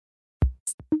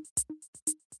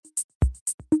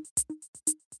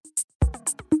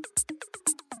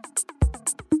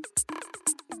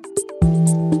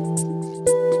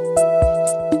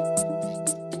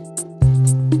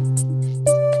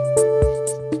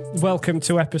Welcome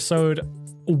to episode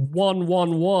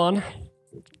 111.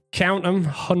 Count them,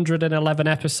 111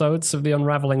 episodes of the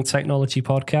Unravelling Technology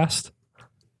podcast.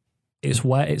 It's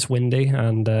wet, it's windy,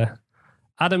 and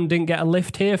Adam didn't get a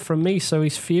lift here from me, so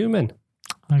he's fuming.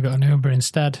 I got an Uber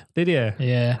instead. Did you?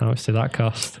 Yeah. How much did that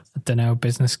cost? I don't know,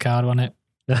 business card on it.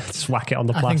 Just whack it on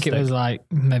the plastic. I think it was like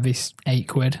maybe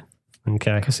 £8.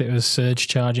 Okay. Because it was surge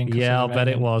charging. Yeah, I'll bet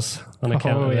it was. On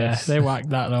account of this. They whacked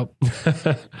that up.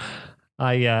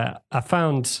 I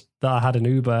found that I had an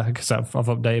Uber because I've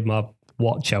updated my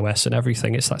watch OS and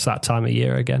everything. It's that time of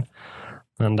year again.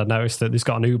 And I noticed that there's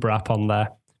got an Uber app on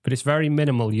there, but it's very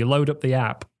minimal. You load up the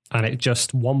app and it's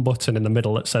just one button in the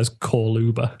middle that says call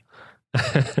Uber.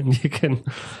 And you can,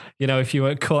 if you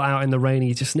were caught out in the rain,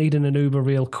 you just needing an Uber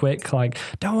real quick. Like,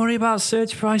 don't worry about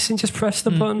surge pricing, just press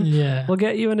the button. Yeah. We'll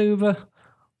get you an Uber.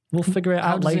 We'll figure it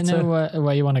out later. How does it know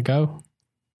where you want to go?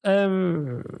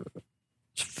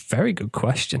 It's a very good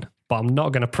question, but I'm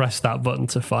not going to press that button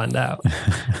to find out.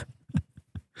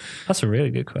 That's a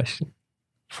really good question.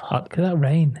 Look at that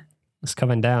rain. It's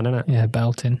coming down, isn't it? Yeah,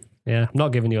 belting. Yeah, I'm not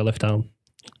giving you a lift home.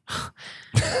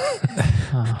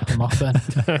 I'm off then.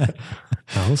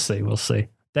 We'll see.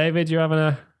 David, you're having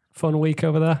a fun week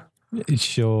over there?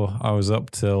 Sure. I was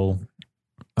up till...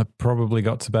 I probably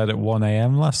got to bed at 1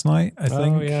 a.m. last night, I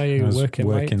think. Oh, yeah, you were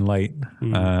working late.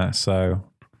 So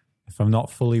if I'm not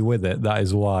fully with it, that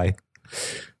is why.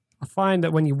 I find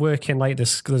that when you're working late,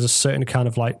 there's a certain kind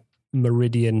of like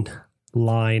meridian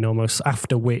line almost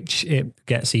after which it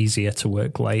gets easier to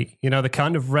work late. The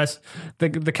kind of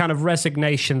the kind of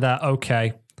resignation that,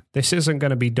 okay, this isn't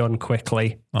going to be done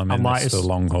quickly. I'm in this for the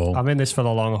long haul. I'm in this for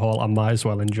the long haul. I might as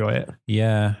well enjoy it.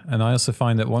 Yeah, and I also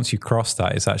find that once you cross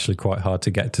that, it's actually quite hard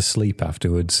to get to sleep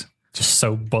afterwards. Just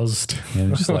so buzzed.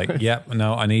 And just like, yep,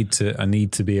 no, I need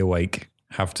to be awake.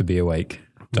 Have to be awake.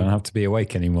 Don't have to be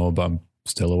awake anymore, but I'm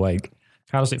still awake.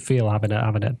 How does it feel having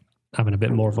a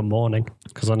bit more of a morning?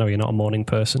 Because I know you're not a morning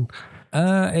person.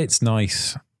 It's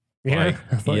nice. Yeah,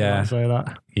 I thought you might say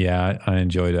that. Yeah, I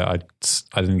enjoyed it.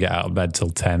 I didn't get out of bed till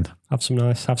 10. Have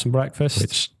some breakfast.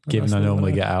 Which, given I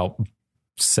normally get out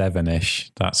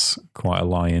 7-ish, that's quite a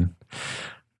lie-in.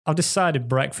 I've decided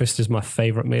breakfast is my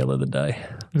favourite meal of the day.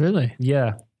 Really?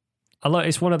 Yeah.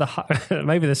 It's one of the,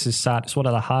 maybe this is sad, it's one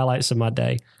of the highlights of my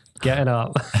day. Getting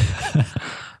up,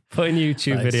 putting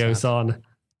YouTube videos on,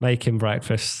 making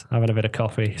breakfast, having a bit of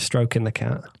coffee, stroking the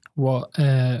cat. What's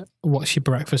your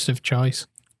breakfast of choice?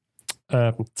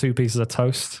 2 pieces of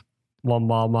toast, 1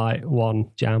 Marmite,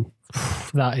 1 jam.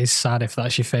 That is sad if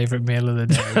that's your favourite meal of the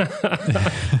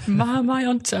day. Marmite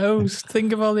on toast.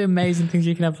 Think of all the amazing things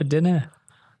you can have for dinner.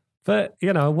 But,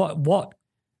 what?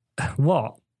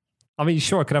 I mean,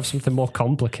 sure, I could have something more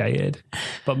complicated,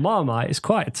 but Marmite is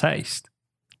quite a taste.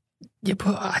 Yeah,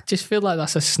 but I just feel like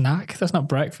that's a snack. That's not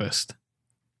breakfast.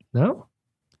 No?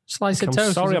 Slice of I'm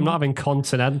toast. Sorry, I'm not having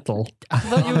continental. I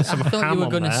thought you were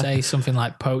going to say something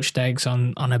like poached eggs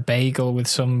on a bagel with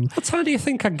some... What time do you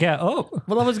think I get up?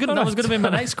 Well, that was going to be my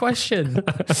next question.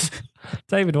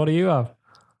 David, what do you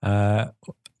have?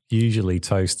 Usually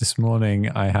toast. This morning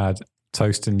I had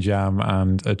toast and jam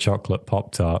and a chocolate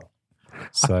Pop-Tart.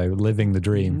 So living the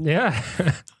dream. Yeah.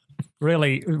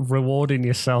 Really rewarding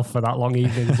yourself for that long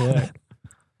evening's work.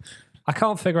 I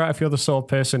can't figure out if you're the sort of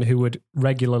person who would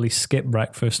regularly skip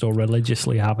breakfast or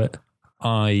religiously have it.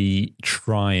 I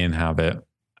try and have it.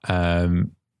 I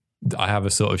have a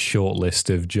sort of short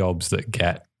list of jobs that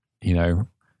get,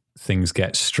 things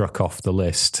get struck off the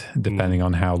list depending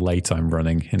on how late I'm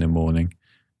running in the morning.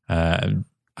 I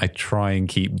try and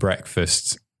keep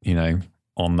breakfast,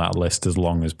 on that list as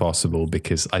long as possible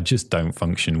because I just don't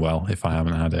function well if I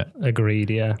haven't had it. Agreed,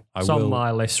 yeah. It's on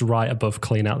my list right above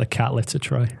clean out the cat litter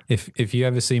tray. If you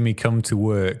ever see me come to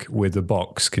work with a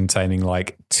box containing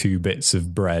like 2 bits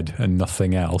of bread and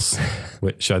nothing else,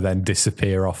 which I then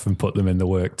disappear off and put them in the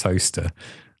work toaster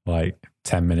like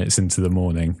 10 minutes into the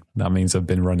morning, that means I've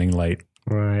been running late.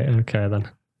 Right, okay then.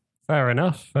 Fair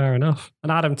enough. And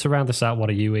Adam, to round this out, what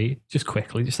do you eat? Just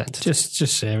quickly, just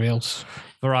cereals.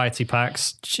 Variety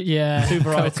packs. Yeah. 2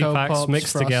 variety Cocoa packs Pops,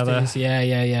 mixed Frosties.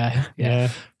 together. Yeah.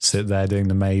 Sit there doing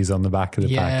the maze on the back of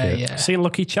the packet. Yeah. Seeing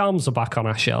Lucky Charms are back on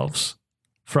our shelves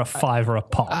for $5 a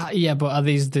pop. Yeah, but are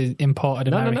these the imported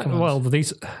American ones? Well,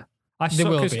 these... They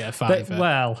will be at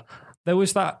 $5.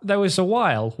 There was a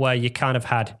while where you kind of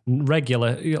had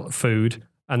regular food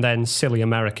and then silly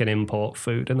American import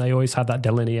food, and they always had that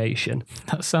delineation.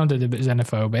 That sounded a bit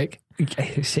xenophobic.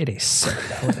 It is so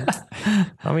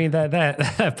I mean,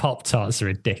 their Pop-Tarts are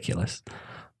ridiculous.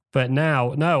 But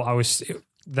now, no, I was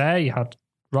there, you had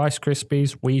Rice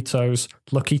Krispies, Wheatos,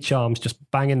 Lucky Charms, just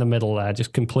bang in the middle there,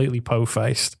 just completely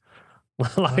po-faced.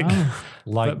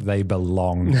 They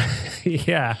belong.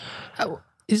 Yeah.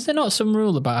 Is there not some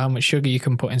rule about how much sugar you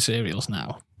can put in cereals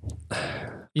now?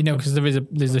 You know, because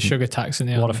there's a sugar tax in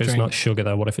the What if it's not sugar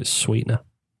though? What if it's sweetener?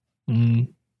 I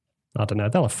don't know.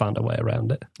 They'll have found a way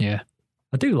around it. Yeah.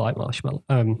 I do like marshmallow.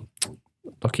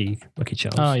 Lucky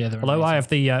Charms. Oh yeah. Although I have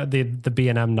the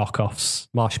B&M knockoffs,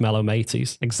 marshmallow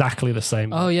mateys, exactly the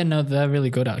same. Oh yeah, no, they're really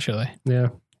good actually. Yeah.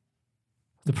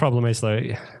 The problem is though,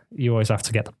 you always have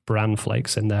to get the bran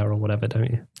flakes in there or whatever,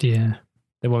 don't you? Yeah.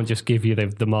 They won't just give you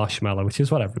the marshmallow, which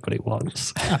is what everybody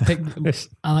wants.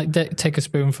 I like take a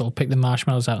spoonful, pick the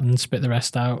marshmallows out, and spit the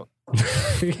rest out.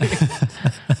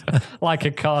 Like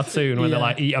a cartoon where they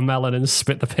like eat a melon and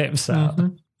spit the pips out.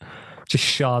 Mm-hmm. Just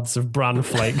shards of bran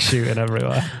flakes shooting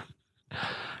everywhere.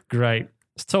 Great.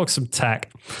 Let's talk some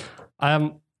tech.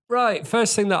 Right.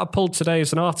 First thing that I pulled today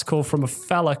is an article from a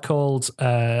fella called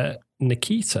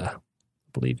Nikita, I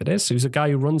believe it is. Who's a guy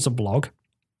who runs a blog.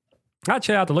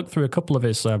 Actually, I had to look through a couple of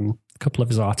his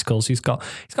articles. He's got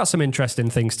some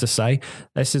interesting things to say.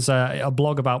 This is a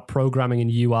blog about programming and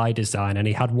UI design, and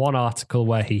he had one article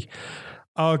where he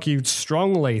argued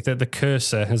strongly that the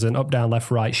cursor as an up, down, left,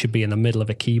 right should be in the middle of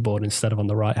a keyboard instead of on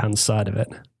the right-hand side of it,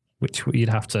 which you'd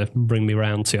have to bring me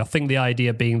round to. I think the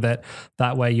idea being that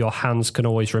way your hands can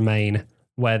always remain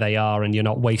where they are and you're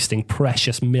not wasting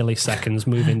precious milliseconds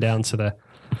moving down to the...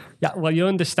 Yeah, well, you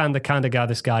understand the kind of guy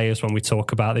this guy is when we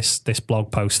talk about this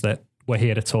blog post that we're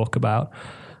here to talk about.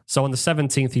 So on the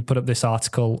 17th, he put up this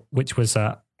article, which was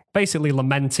basically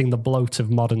lamenting the bloat of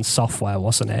modern software,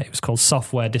 wasn't it? It was called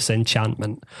Software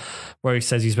Disenchantment, where he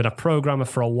says he's been a programmer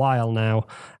for a while now,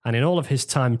 and in all of his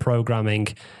time programming,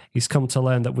 he's come to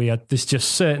learn that there's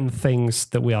just certain things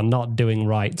that we are not doing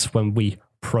right when we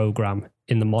program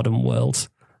in the modern world.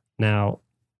 Now,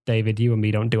 David, you and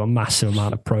me don't do a massive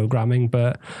amount of programming,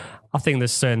 but I think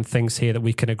there's certain things here that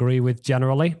we can agree with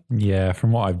generally. Yeah,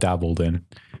 from what I've dabbled in.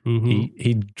 Mm-hmm.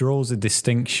 He draws a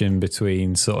distinction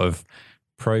between sort of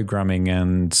programming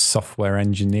and software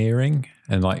engineering.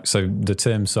 And so the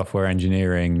term software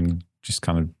engineering just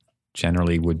kind of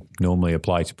generally would normally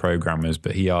apply to programmers,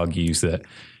 but he argues that,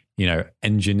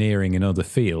 engineering in other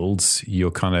fields,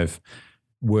 you're kind of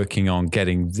working on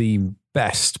getting the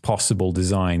best possible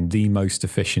design, the most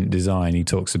efficient design. He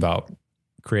talks about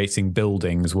creating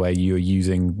buildings where you're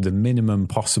using the minimum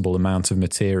possible amount of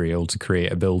material to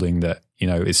create a building that,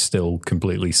 is still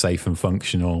completely safe and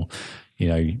functional.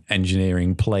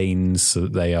 Engineering planes so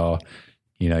that they are,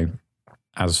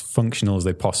 as functional as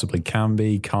they possibly can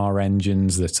be, car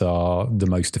engines that are the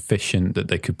most efficient that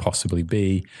they could possibly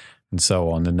be, and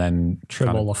so on. And then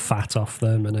trim all the fat off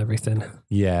them and everything.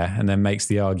 Yeah, and then makes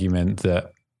the argument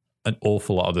that an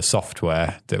awful lot of the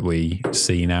software that we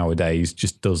see nowadays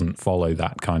just doesn't follow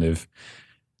that kind of...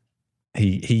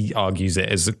 He argues it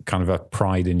as a kind of a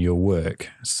pride in your work.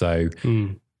 So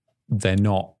they're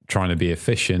not trying to be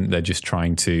efficient, they're just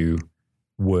trying to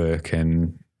work,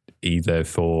 and either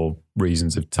for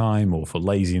reasons of time or for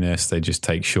laziness, they just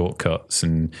take shortcuts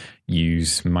and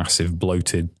use massive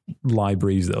bloated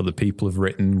libraries that other people have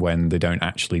written when they don't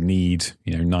actually need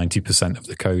 90% of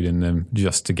the code in them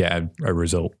just to get a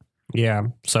result. Yeah.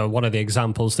 So one of the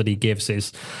examples that he gives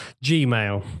is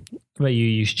Gmail, where you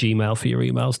use Gmail for your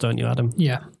emails, don't you, Adam?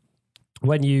 Yeah.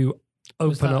 When you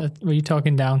open up... Were you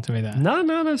talking down to me there?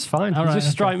 No, that's fine. All right,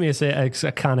 just strike me as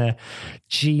a kind of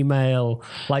Gmail,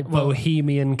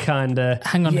 bohemian kind of...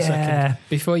 Hang on a second.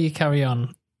 Before you carry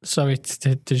on, sorry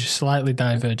to just slightly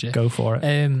diverge it. Go for it.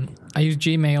 I use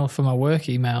Gmail for my work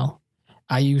email.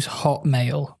 I use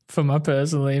Hotmail for my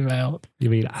personal email. You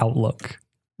mean Outlook?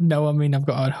 No, I mean I've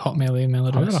got a Hotmail email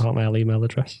address. I've got a Hotmail email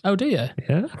address. Oh, do you?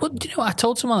 Yeah. Well, do you know what? I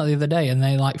told someone the other day, and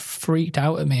they freaked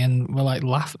out at me and were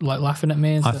laughing at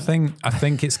me. And I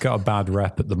think it's got a bad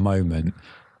rep at the moment.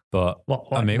 But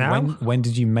I mean, now? when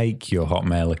did you make your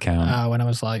Hotmail account? When I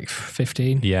was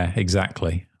 15. Yeah,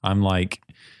 exactly. I'm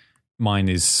mine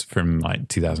is from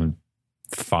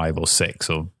 2005 or 6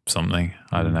 or something.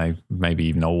 I don't know, maybe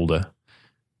even older.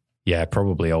 Yeah,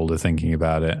 probably older thinking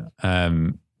about it.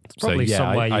 Probably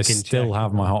somewhere you I can still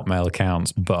have my Hotmail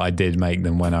accounts, but I did make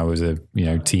them when I was a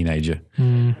teenager.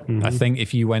 Mm-hmm. I think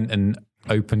if you went and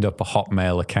opened up a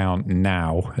Hotmail account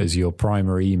now as your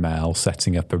primary email,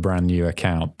 setting up a brand new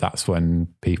account, that's when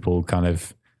people kind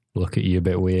of look at you a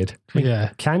bit weird.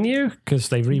 Yeah. Can you? Because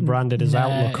they rebranded as No,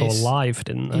 Outlook or it's- Live,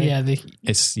 didn't they? Yeah,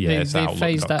 It's phased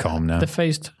Outlook.com now. They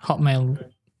phased Hotmail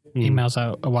emails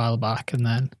out a while back, and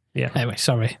then anyway,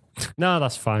 sorry. No,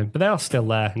 that's fine. But they are still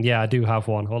there. And yeah, I do have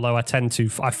one. Although I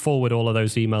forward all of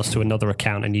those emails to another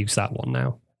account and use that one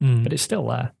now. But it's still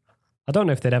there. I don't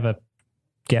know if they'd ever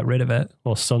get rid of it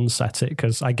or sunset it,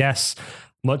 because I guess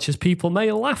much as people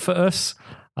may laugh at us,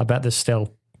 I bet there's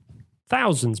still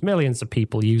thousands, millions of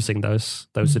people using those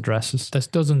addresses. There's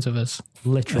dozens of us.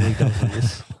 Literally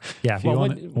dozens. Yeah. If you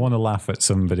want to laugh at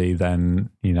somebody, then,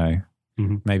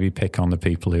 maybe pick on the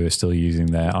people who are still using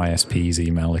their ISP's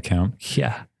email account.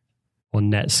 Yeah. Or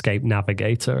Netscape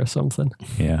Navigator or something.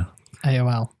 Yeah.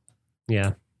 AOL.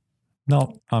 Yeah.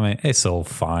 It's all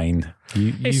fine.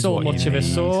 It's all much of a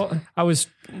sort. I was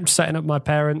setting up my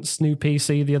parents' new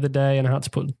PC the other day and I had to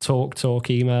put TalkTalk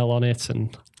email on it.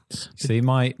 And see,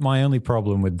 my only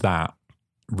problem with that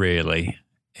really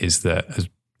is that,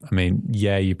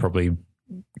 you probably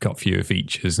got fewer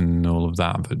features and all of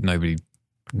that, but nobody,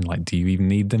 do you even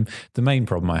need them? The main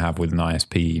problem I have with an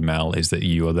ISP email is that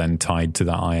you are then tied to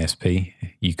that ISP.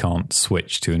 You can't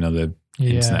switch to another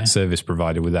internet service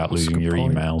provider without losing your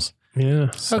emails.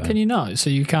 Yeah. So can you not? So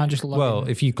you can't just log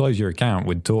in? If you close your account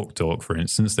with TalkTalk, for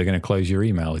instance, they're going to close your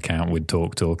email account with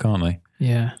TalkTalk, aren't they?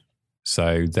 Yeah.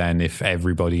 So then if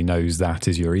everybody knows that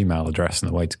is your email address and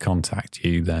the way to contact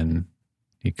you, then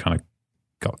you kind of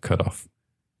got cut off.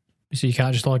 So you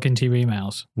can't just log into your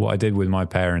emails? What I did with my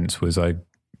parents was I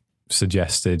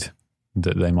suggested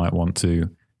that they might want to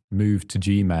move to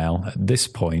Gmail at this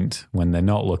point when they're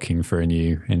not looking for a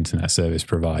new internet service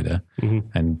provider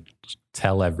and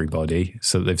tell everybody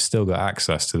so that they've still got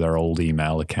access to their old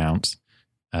email accounts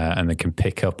and they can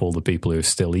pick up all the people who are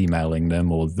still emailing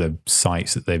them or the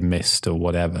sites that they've missed or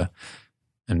whatever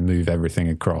and move everything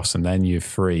across. And then you're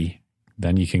free.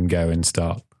 Then you can go and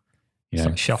start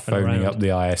phoning up the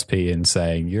ISP and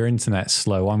saying, your internet's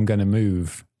slow, I'm going to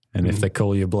move. And if they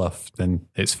call you bluff, then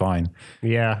it's fine.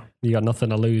 Yeah, you got nothing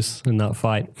to lose in that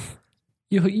fight.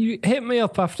 You hit me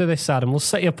up after this, Adam. We'll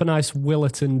set you up a nice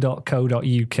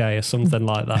willerton.co.uk or something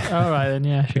like that. All right, then,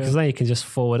 yeah, sure. Because then you can just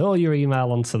forward all your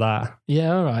email onto that.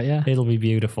 Yeah, all right, yeah. It'll be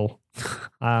beautiful.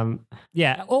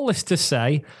 All this to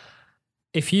say,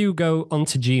 if you go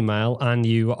onto Gmail and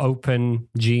you open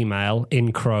Gmail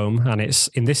in Chrome, and it's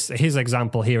in his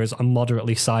example here is a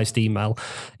moderately sized email,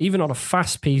 even on a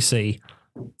fast PC,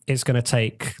 it's going to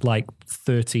take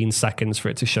 13 seconds for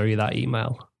it to show you that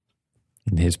email.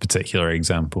 In his particular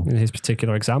example,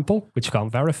 which I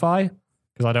can't verify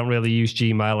because I don't really use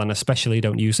Gmail and especially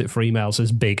don't use it for emails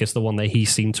as big as the one that he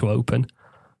seemed to open.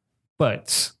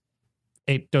 But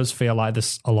it does feel like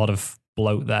there's a lot of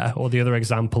bloat there. Or the other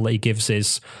example that he gives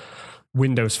is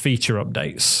Windows feature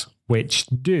updates, which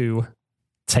do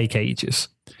take ages,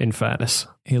 in fairness.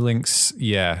 He links,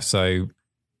 so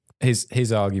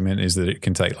his argument is that it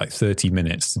can take 30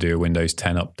 minutes to do a Windows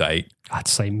 10 update. I'd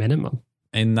say minimum.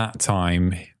 In that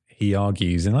time, he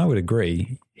argues, and I would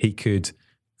agree, he could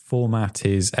format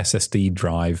his SSD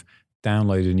drive,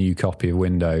 download a new copy of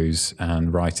Windows,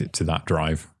 and write it to that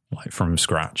drive from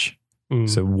scratch.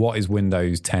 So what is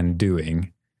Windows 10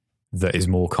 doing that is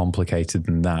more complicated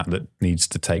than that needs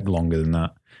to take longer than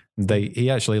that? He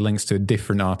actually links to a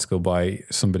different article by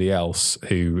somebody else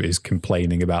who is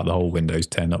complaining about the whole Windows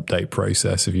 10 update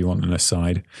process, if you want an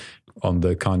aside, on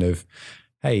the kind of,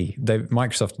 hey,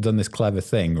 Microsoft have done this clever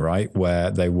thing, right,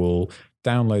 where they will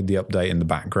download the update in the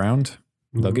background.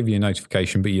 They'll give you a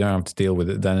notification, but you don't have to deal with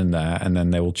it then and there, and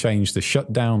then they will change the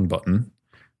shutdown button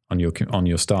on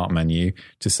your start menu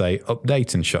to say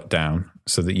update and shut down,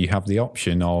 so that you have the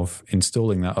option of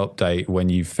installing that update when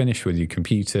you've finished with your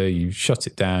computer, you shut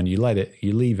it down, you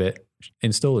leave it,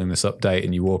 installing this update,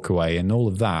 and you walk away. And all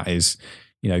of that is,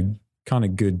 kind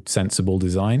of good, sensible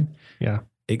design. Yeah.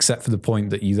 Except for the point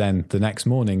that you then the next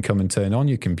morning come and turn on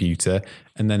your computer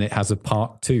and then it has a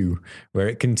part 2 where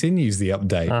it continues the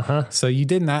update. So you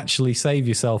didn't actually save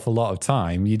yourself a lot of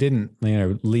time. You didn't,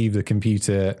 leave the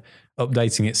computer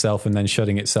updating itself and then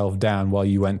shutting itself down while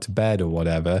you went to bed or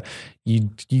whatever. You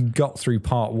got through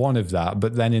part 1 of that,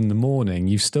 but then in the morning,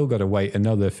 you've still got to wait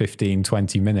another 15,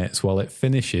 20 minutes while it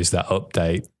finishes that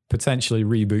update, potentially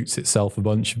reboots itself a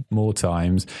bunch more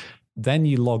times. Then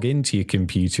you log into your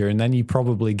computer and then you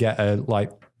probably get a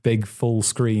big full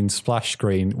screen splash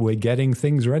screen. We're getting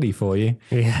things ready for you.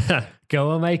 Yeah.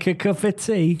 Go and make a cup of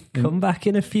tea. Come back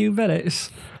in a few minutes.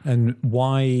 And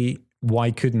why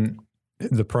couldn't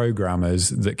the programmers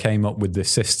that came up with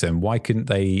this system, why couldn't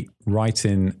they write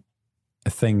in a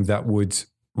thing that would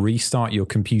restart your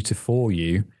computer for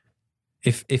you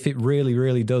if it really,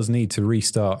 really does need to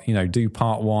restart, do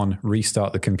part 1,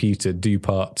 restart the computer, do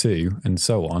part 2, and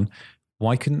so on,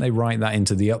 why couldn't they write that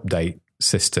into the update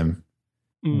system?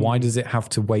 Why does it have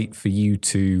to wait for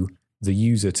the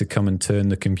user to come and turn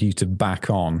the computer back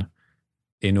on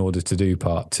in order to do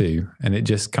part 2? And it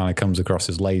just kind of comes across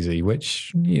as lazy,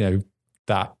 which,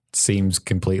 that seems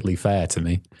completely fair to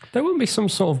me. There wouldn't be some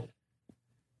sort of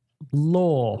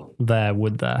law there,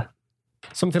 would there?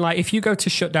 Something like if you go to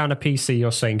shut down a PC,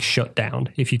 you're saying shut down.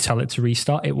 If you tell it to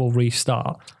restart, it will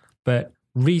restart. But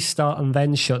restart and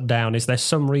then shut down, is there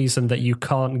some reason that you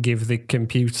can't give the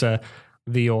computer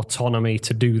the autonomy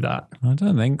to do that? I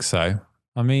don't think so.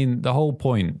 I mean, the whole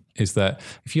point is that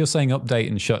if you're saying update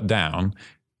and shut down,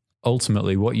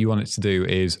 ultimately what you want it to do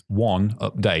is 1,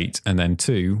 update, and then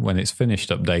 2, when it's finished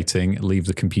updating, leave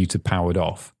the computer powered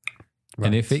off. Right.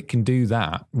 And if it can do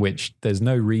that, which there's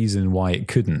no reason why it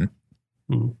couldn't,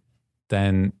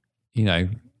 then,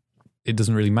 it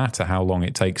doesn't really matter how long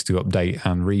it takes to update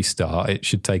and restart. It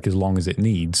should take as long as it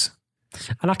needs.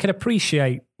 And I can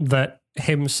appreciate that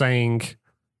him saying,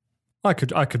 I could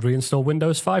reinstall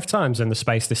Windows 5 times in the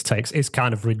space this takes is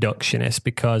kind of reductionist,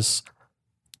 because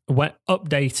when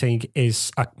updating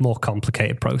is a more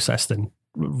complicated process than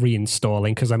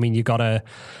reinstalling, because you've got to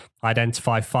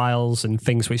identify files and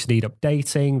things which need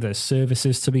updating. There's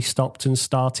services to be stopped and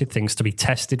started, things to be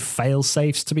tested, fail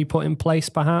safes to be put in place,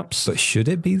 perhaps. But should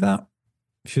it be that?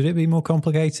 Should it be more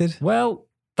complicated? Well,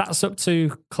 that's up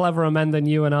to cleverer men than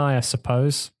you and I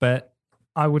suppose. But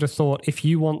I would have thought if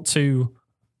you want to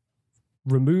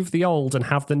remove the old and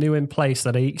have the new in place,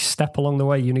 that each step along the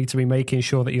way you need to be making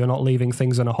sure that you're not leaving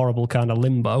things in a horrible kind of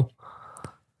limbo.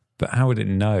 But how would it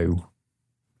know?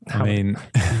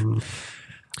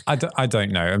 I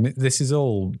don't know. This is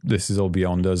all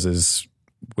beyond us, as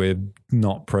we're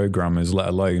not programmers, let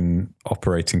alone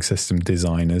operating system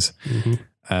designers.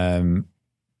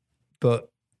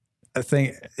 But I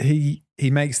think he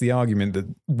makes the argument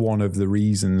that one of the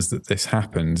reasons that this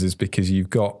happens is because you've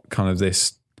got kind of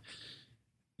this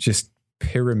just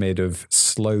pyramid of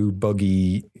slow,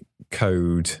 buggy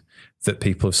code that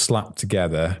people have slapped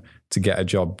together to get a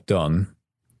job done.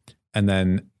 And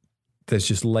then there's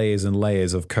just layers and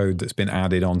layers of code that's been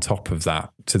added on top of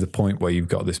that, to the point where you've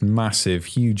got this massive,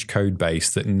 huge code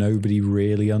base that nobody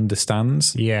really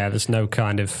understands. Yeah, there's no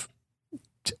kind of,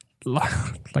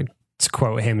 like, to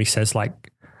quote him, he says,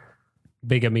 like,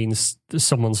 bigger means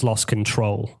someone's lost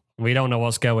control. We don't know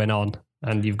what's going on.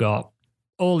 And you've got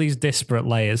all these disparate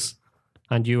layers.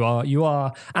 And you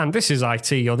are, and this is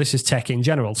IT, or this is tech in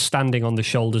general, standing on the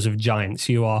shoulders of giants.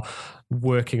 You are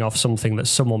working off something that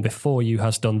someone before you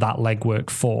has done that legwork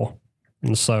for.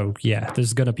 And so, yeah,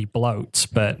 there's going to be bloats.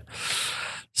 But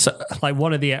so, like,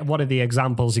 one of the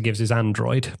examples he gives is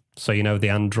Android. So, the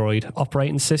Android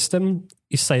operating system.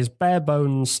 He says bare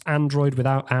bones Android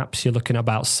without apps, you're looking at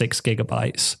about 6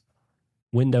 gigabytes.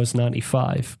 Windows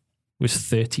 95 was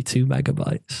 32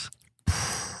 megabytes.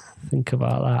 Think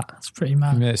about that. That's pretty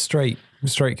mad. Yeah, straight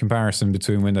comparison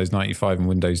between Windows 95 and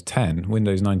Windows 10.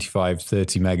 Windows 95,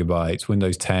 30 megabytes.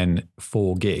 Windows 10,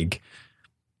 4 gig.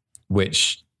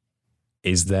 Which,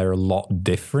 is there a lot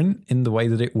different in the way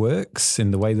that it works? In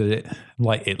the way that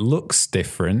it looks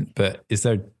different, but is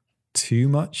there too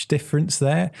much difference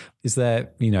there? Is there,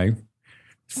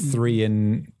 3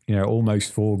 and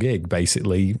almost 4 gig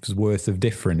basically worth of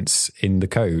difference in the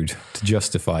code to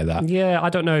justify that? Yeah, I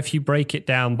don't know if you break it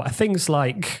down, but things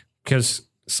like, because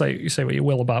you say what you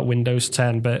will about Windows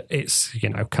 10, but it's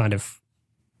kind of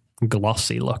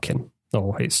glossy looking,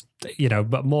 or it's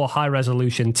but more high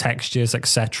resolution textures,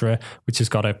 etc., which has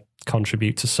got to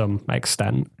contribute to some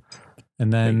extent.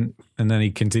 And then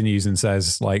he continues and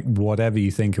says, like, whatever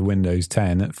you think of Windows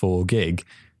 10 at 4 gig,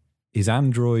 is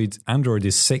Android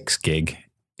is 6 gig.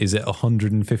 Is it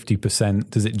 150%?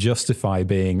 Does it justify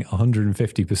being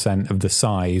 150% of the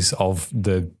size of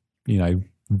the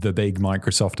big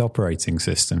Microsoft operating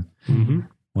system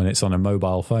when it's on a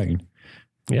mobile phone?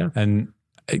 Yeah. And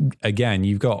again,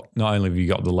 not only have you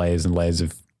got the layers and layers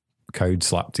of code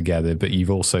slapped together, but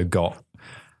you've also got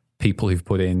people who've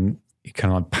put in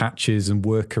kind of patches and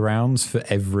workarounds for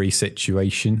every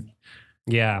situation.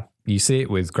 Yeah. You see it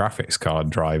with graphics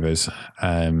card drivers.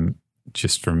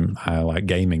 Just from like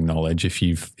gaming knowledge, if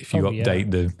you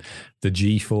update the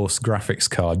GeForce graphics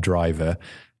card driver,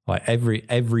 like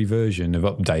every version of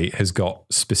update has got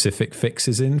specific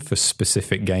fixes in for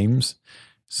specific games.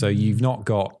 So you've not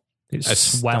got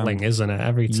swelling, isn't it?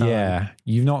 Every time. Yeah,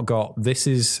 you've not got this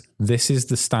is the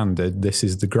standard. This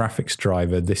is the graphics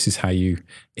driver. This is how you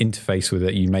interface with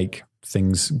it. You make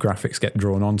graphics get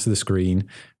drawn onto the screen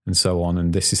and so on.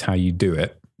 And this is how you do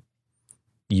it.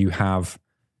 you have,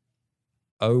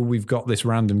 we've got this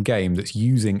random game that's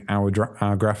using our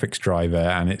graphics driver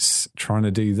and it's trying to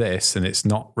do this and it's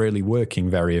not really working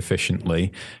very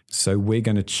efficiently. So we're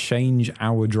going to change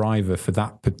our driver for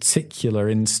that particular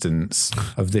instance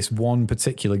of this one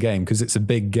particular game because it's a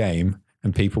big game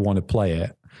and people want to play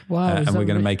it. Wow, And we're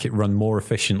going to make it run more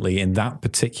efficiently in that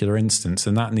particular instance.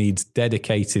 And that needs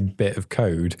dedicated bit of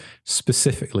code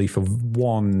specifically for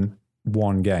one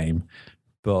game.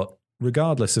 But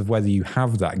regardless of whether you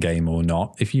have that game or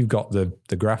not, if you've got the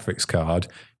graphics card,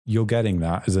 you're getting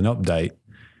that as an update.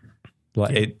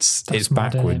 Like it's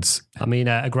backwards. I mean,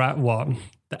 the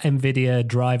NVIDIA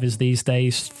drivers these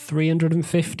days,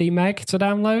 350 meg to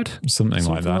download? Something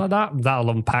like that.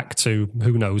 That'll unpack to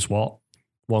who knows what,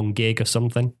 1 gig or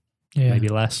something, maybe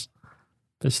less.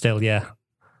 But still, yeah,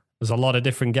 there's a lot of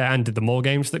different games. And the more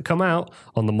games that come out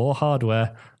on the more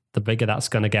hardware, the bigger that's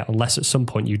going to get, unless at some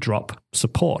point you drop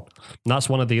support. And that's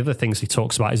one of the other things he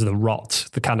talks about is the rot,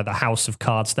 the kind of the house of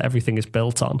cards that everything is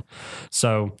built on.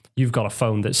 So you've got a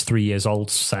phone that's 3 years old,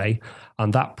 say,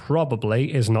 and that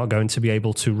probably is not going to be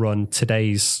able to run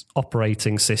today's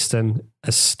operating system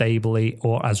as stably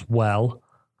or as well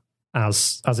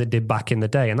as it did back in the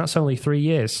day. And that's only 3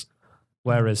 years.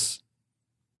 Whereas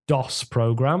DOS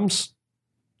programs,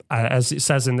 as it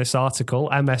says in this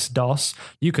article, MS-DOS,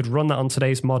 you could run that on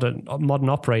today's modern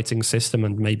operating system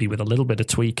and maybe with a little bit of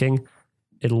tweaking,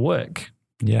 it'll work.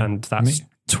 Yeah. And that's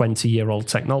 20-year-old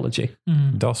technology.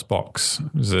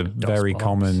 DOSBox is a very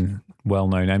common,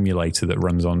 well-known emulator that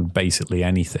runs on basically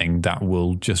anything that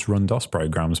will just run DOS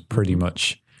programs, pretty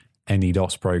much any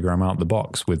DOS program out the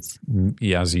box with,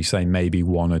 as you say, maybe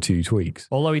 1 or 2 tweaks.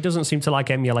 Although he doesn't seem to like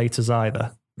emulators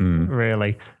either,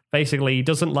 really. Basically, he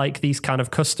doesn't like these kind of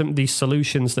these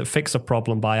solutions that fix a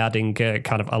problem by adding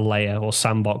kind of a layer or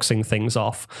sandboxing things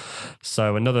off.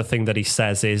 So another thing that he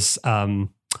says is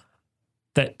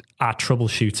that our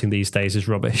troubleshooting these days is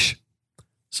rubbish.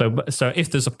 So if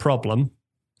there's a problem,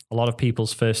 a lot of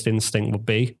people's first instinct would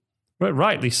be,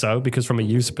 rightly so, because from a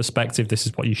user perspective, this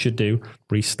is what you should do.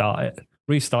 Restart it.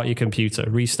 Restart your computer.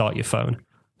 Restart your phone.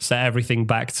 Set everything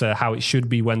back to how it should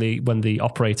be when the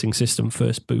operating system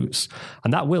first boots.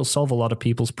 And that will solve a lot of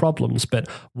people's problems. But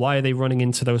why are they running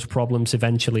into those problems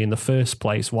eventually in the first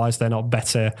place? Why is there not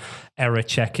better error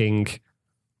checking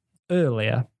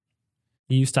earlier?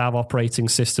 You used to have operating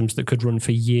systems that could run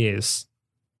for years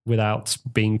without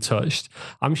being touched.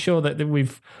 I'm sure that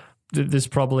there's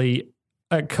probably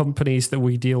companies that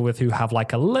we deal with who have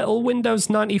like a little Windows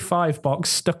 95 box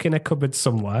stuck in a cupboard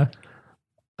somewhere.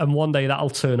 And one day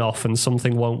that'll turn off and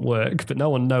something won't work, but no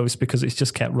one knows because it's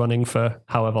just kept running for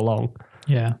however long.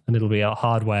 Yeah. And it'll be a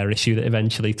hardware issue that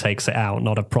eventually takes it out,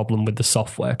 not a problem with the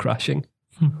software crashing.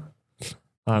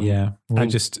 We're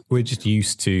just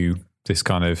used to this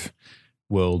kind of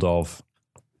world of,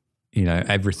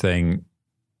 everything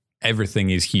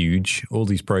is huge. All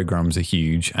these programs are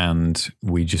huge and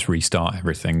we just restart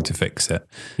everything to fix it.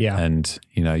 Yeah. And,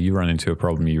 you run into a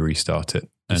problem, you restart it.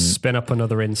 And spin up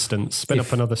another instance,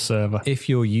 up another server. If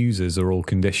your users are all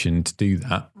conditioned to do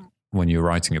that when you're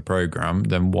writing a program,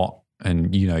 then what?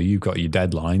 And, you've got your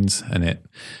deadlines and it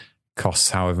costs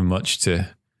however much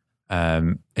to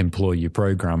employ your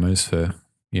programmers for,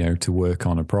 to work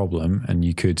on a problem. And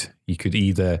you could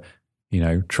either,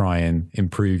 try and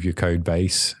improve your code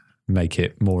base, make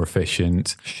it more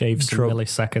efficient, shave some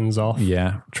milliseconds off.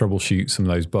 Yeah, troubleshoot some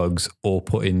of those bugs, or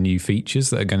put in new features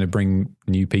that are going to bring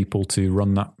new people to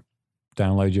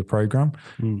download your program.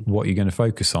 What are you going to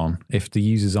focus on? If the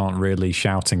users aren't really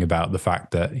shouting about the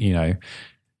fact that,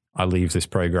 I leave this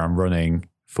program running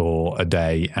for a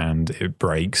day and it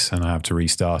breaks and I have to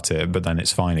restart it, but then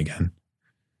it's fine again,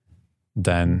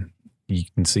 then you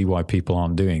can see why people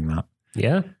aren't doing that.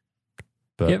 Yeah.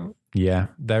 But yeah,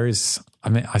 there is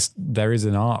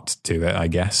an art to it, I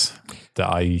guess, that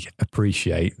I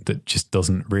appreciate that just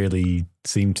doesn't really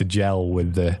seem to gel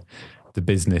with the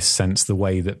business sense, the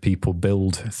way that people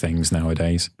build things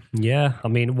nowadays. Yeah, I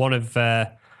mean, one of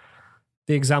the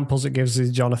examples it gives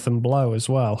is Jonathan Blow as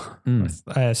well.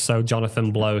 So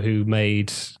Jonathan Blow, who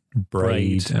made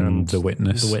Braid and The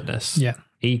Witness. The Witness. Yeah.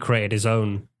 He created his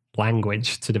own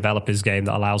language to develop his game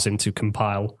that allows him to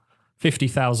compile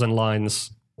 50,000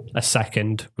 lines a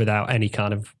second without any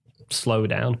kind of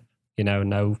slowdown,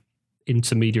 no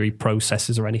intermediary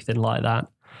processes or anything like that.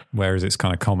 Whereas it's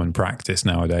kind of common practice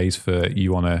nowadays for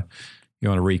you want to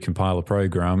recompile a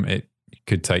program, it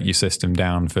could take your system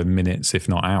down for minutes, if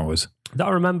not hours. I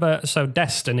remember, so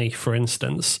Destiny, for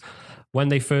instance, when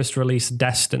they first released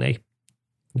Destiny,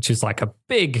 which is like a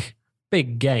big,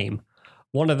 big game,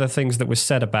 one of the things that was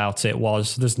said about it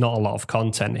was there's not a lot of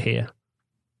content here.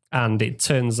 And it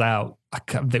turns out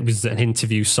there was an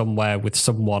interview somewhere with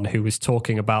someone who was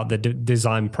talking about the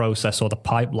design process or the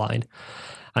pipeline.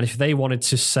 And if they wanted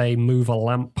to, say, move a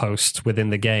lamppost within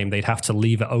the game, they'd have to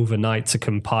leave it overnight to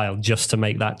compile just to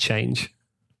make that change.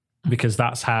 Because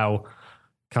that's how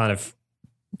kind of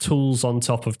tools on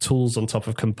top of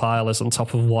compilers on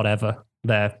top of whatever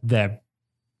their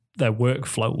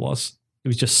workflow was. It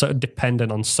was just so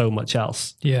dependent on so much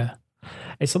else. Yeah.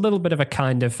 It's a little bit of a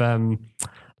kind of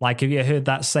like, have you heard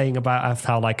that saying about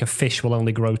how like a fish will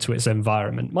only grow to its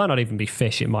environment? Might not even be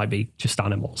fish, it might be just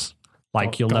animals.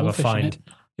 Like you'll never find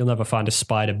a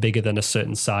spider bigger than a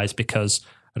certain size because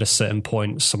at a certain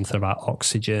point something about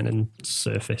oxygen and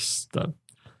surface, that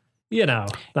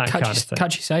kind of thing.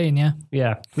 Catchy saying, yeah.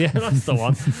 Yeah, that's the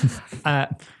one.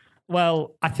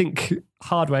 Well, I think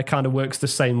hardware kind of works the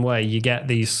same way. You get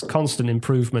these constant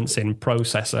improvements in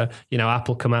processor.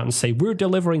 Apple come out and say, we're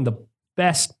delivering the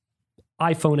best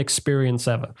iPhone experience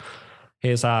ever.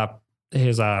 Here's our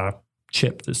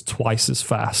chip that's twice as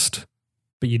fast.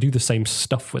 But you do the same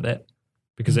stuff with it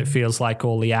because it feels like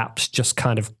all the apps just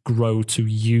kind of grow to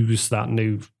use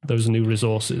those new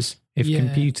resources. If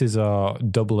computers are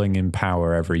doubling in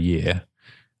power every year,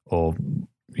 or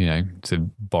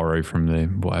to borrow from the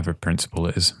whatever principle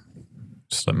it is,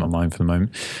 slipped my mind for the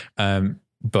moment.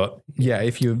 But yeah,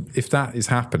 if that is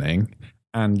happening,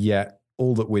 and yet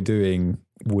all that we're doing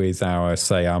with our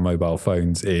mobile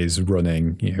phones is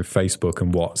running, Facebook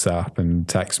and WhatsApp and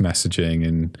text messaging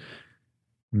and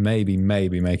maybe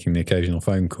making the occasional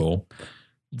phone call,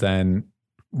 then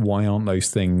why aren't those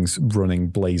things running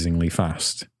blazingly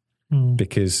fast?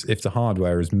 Because if the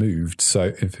hardware has moved,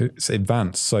 so if it's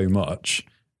advanced so much,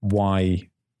 why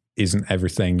isn't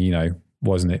everything,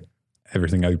 wasn't it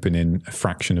everything open in a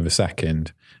fraction of a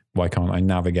second? Why can't I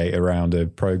navigate around a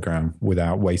program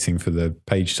without waiting for the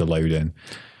page to load in?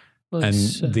 Well, and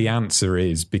the answer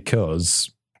is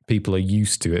because people are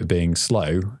used to it being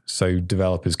slow, so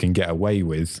developers can get away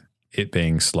with it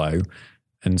being slow,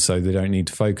 and so they don't need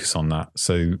to focus on that.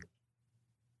 So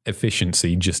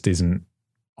efficiency just isn't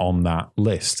on that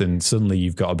list, and suddenly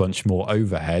you've got a bunch more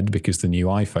overhead because the new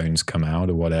iPhones come out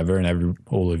or whatever, and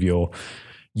all of your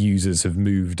users have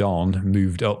moved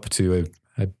up to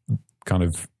a kind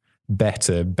of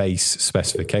better base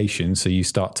specification. So you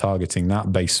start targeting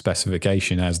that base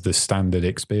specification as the standard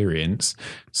experience.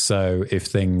 So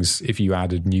if you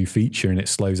add a new feature and it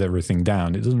slows everything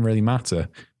down, it doesn't really matter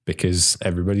because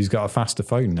everybody's got a faster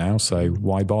phone now. So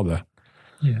why bother?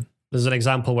 Yeah. There's an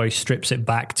example where he strips it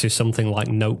back to something like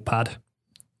Notepad.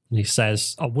 And he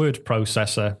says, a word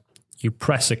processor, you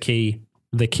press a key,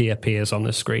 the key appears on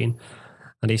the screen.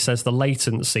 And he says the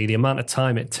latency, the amount of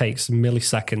time it takes,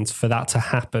 milliseconds, for that to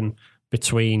happen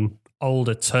between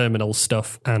older terminal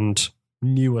stuff and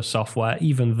newer software,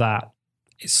 even that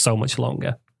is so much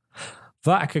longer.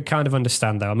 That I could kind of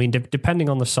understand, though. I mean, depending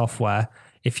on the software,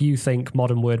 if you think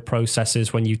modern word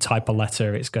processors, when you type a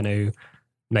letter, it's going to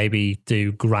maybe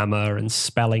do grammar and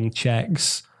spelling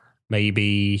checks,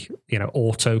 maybe,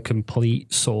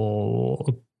 autocompletes or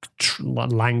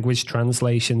language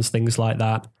translations, things like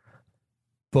that.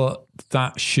 But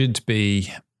that should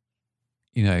be,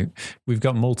 we've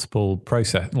got multiple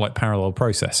parallel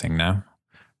processing now.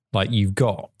 Like you've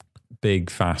got big,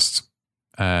 fast,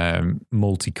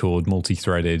 multi-core,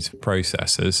 multi-threaded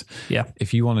processors. Yeah.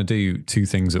 If you want to do two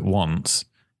things at once,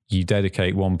 you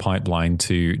dedicate one pipeline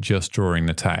to just drawing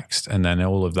the text, and then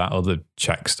all of that other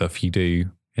check stuff you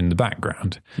do in the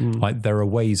background. Like there are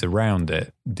ways around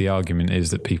it. The argument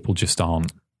is that people just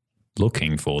aren't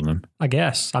looking for them, I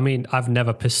guess. I mean, I've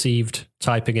never perceived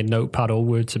typing in Notepad or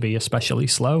Word to be especially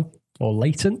slow or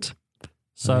latent.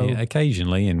 So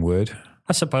occasionally in Word,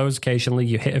 I suppose occasionally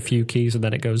you hit a few keys and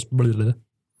then it goes blah, blah.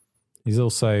 He's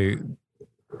also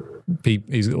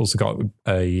got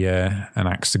an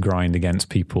axe to grind against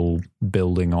people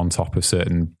building on top of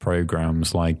certain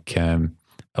programs like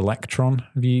Electron.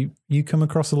 Have you come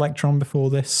across Electron before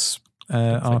this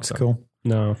article? So.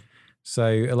 No. So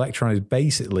Electron is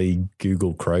basically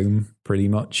Google Chrome, pretty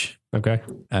much. Okay.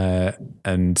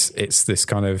 And it's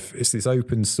this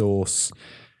open source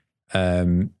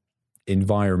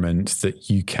environment that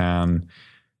you can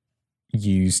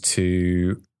use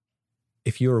to,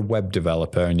 if you're a web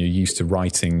developer and you're used to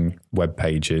writing web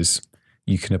pages,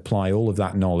 you can apply all of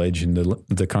that knowledge and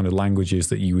the kind of languages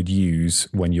that you would use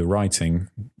when you're writing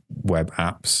web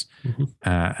apps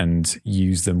and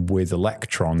use them with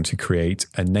Electron to create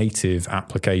a native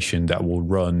application that will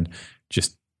run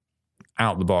just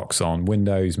out the box on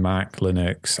Windows, Mac,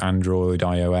 Linux, Android,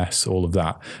 iOS, all of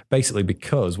that. Basically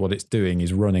because what it's doing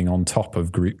is running on top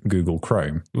of Google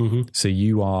Chrome. So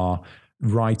you are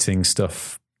writing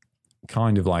stuff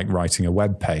kind of like writing a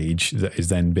web page that is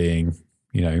then being,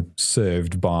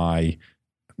 served by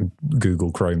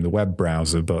Google Chrome, the web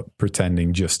browser, but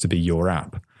pretending just to be your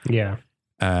app. Yeah.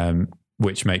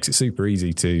 Which makes it super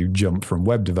easy to jump from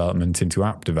web development into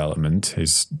app development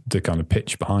is the kind of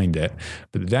pitch behind it.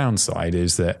 But the downside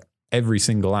is that every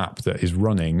single app that is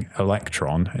running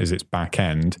Electron as its back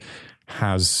end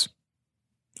has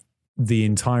the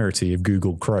entirety of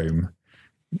Google Chrome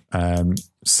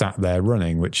sat there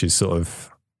running, which is sort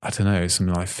of, I don't know,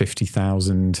 something like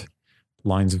 50,000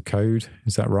 lines of code.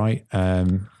 Is that right?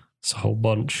 It's a whole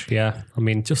bunch. Yeah. I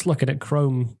mean, just looking at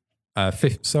Chrome.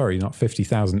 Sorry, not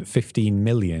 50,000, 15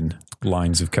 million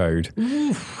lines of code.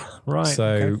 Oof, right. So,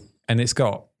 okay. And it's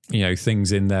got,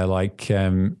 things in there like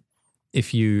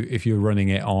if you're running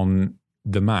it on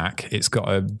the Mac, it's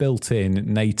got a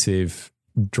built-in native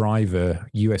driver,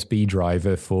 USB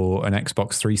driver for an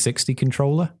Xbox 360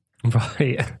 controller.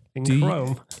 Right. In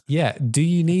Chrome. Do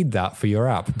you need that for your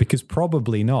app? Because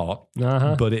probably not,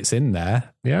 but it's in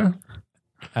there. Yeah.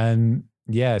 And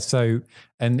it's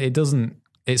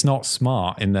not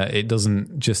smart in that it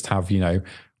doesn't just have,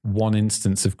 one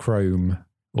instance of Chrome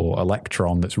or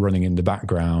Electron that's running in the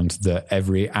background that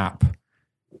every app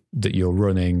that you're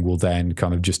running will then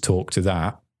kind of just talk to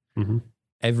that. Mm-hmm.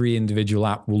 Every individual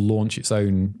app will launch its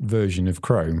own version of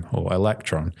Chrome or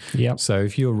Electron. Yeah. So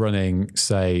if you're running,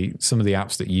 say, some of the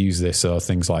apps that use this are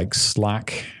things like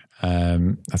Slack.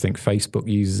 I think Facebook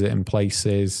uses it in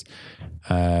places.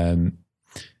 You've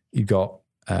got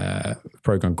a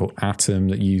program called Atom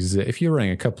that uses it. If you're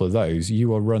running a couple of those,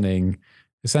 you are running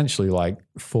essentially like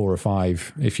 4 or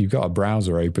 5, if you've got a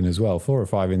browser open as well, 4 or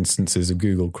 5 instances of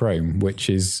Google Chrome,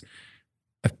 which is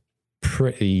a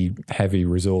pretty heavy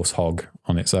resource hog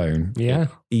on its own. Yeah. It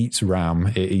eats RAM,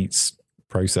 it eats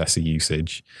processor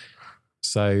usage.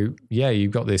 So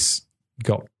you've got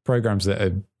programs that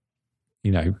are,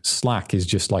 Slack is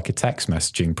just like a text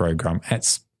messaging program.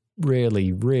 It's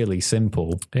really, really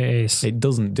simple. It is. It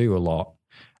doesn't do a lot.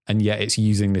 And yet it's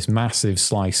using this massive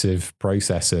slice of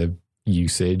processor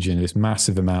usage and this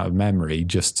massive amount of memory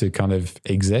just to kind of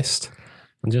exist.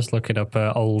 I'm just looking up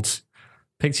old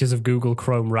pictures of Google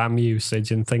Chrome RAM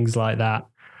usage and things like that.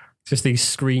 Just these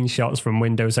screenshots from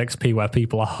Windows XP where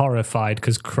people are horrified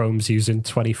because Chrome's using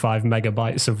 25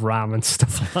 megabytes of RAM and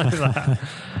stuff like that.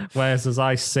 Whereas as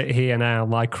I sit here now,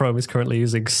 my Chrome is currently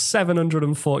using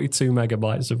 742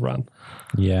 megabytes of RAM.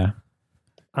 Yeah.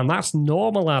 And that's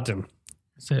normal, Adam.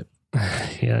 Is it?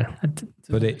 Yeah.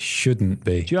 But it shouldn't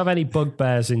be. Do you have any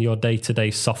bugbears in your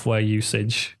day-to-day software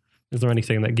usage? Is there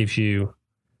anything that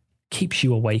keeps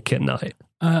you awake at night?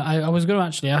 I was going to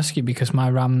actually ask you because my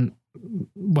RAM,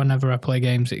 whenever I play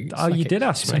games, you did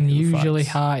ask it's me. unusually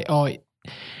high.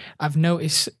 I've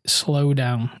noticed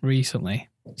slowdown recently,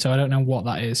 so I don't know what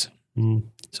that is.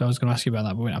 So I was going to ask you about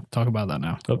that, but we don't have to talk about that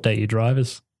now. Update your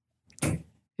drivers.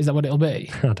 Is that what it'll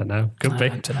be? I don't know. Could be.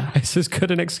 I don't know. It's as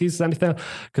good an excuse as anything else.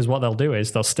 Because what they'll do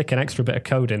is they'll stick an extra bit of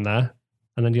code in there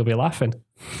and then you'll be laughing.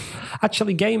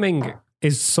 Actually, gaming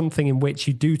is something in which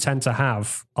you do tend to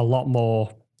have a lot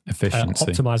more efficiency.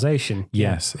 Optimization.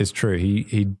 Yes, it's true.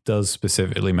 He does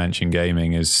specifically mention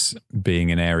gaming as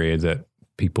being an area that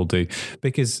people do.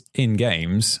 Because in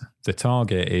games, the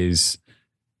target is...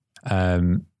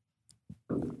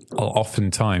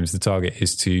 oftentimes the target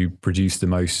is to produce the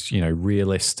most,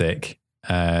 realistic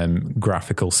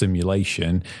graphical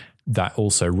simulation that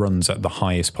also runs at the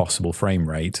highest possible frame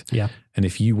rate. Yeah. And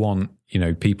if you want,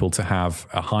 people to have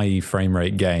a high frame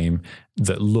rate game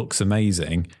that looks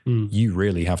amazing, you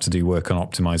really have to do work on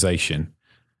optimization.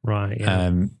 Right.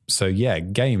 Yeah.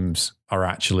 Games are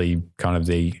actually kind of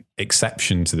the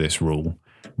exception to this rule.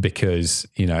 Because,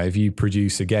 if you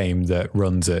produce a game that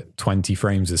runs at 20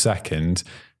 frames a second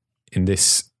in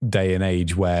this day and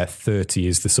age where 30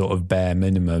 is the sort of bare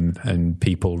minimum and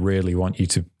people really want you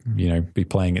to, be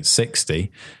playing at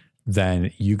 60,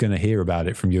 then you're going to hear about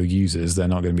it from your users. They're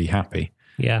not going to be happy.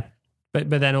 Yeah. But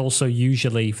then also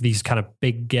usually for these kind of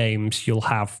big games, you'll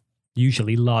have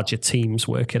usually larger teams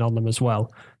working on them as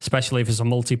well, especially if it's a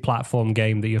multi-platform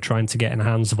game that you're trying to get in the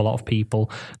hands of a lot of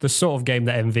people. The sort of game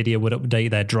that NVIDIA would update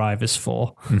their drivers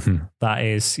for. Mm-hmm. That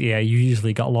is, you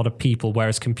usually got a lot of people,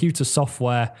 whereas computer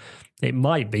software, it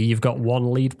might be you've got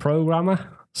one lead programmer,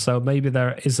 so maybe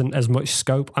there isn't as much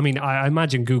scope. I mean, I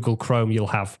imagine Google Chrome, you'll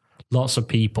have lots of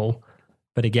people,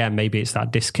 but again, maybe it's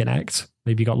that disconnect.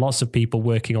 Maybe you've got lots of people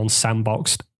working on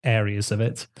sandboxed areas of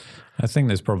it. I think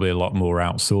there's probably a lot more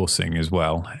outsourcing as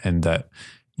well, and that,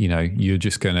 you're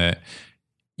just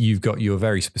you've got your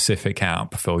very specific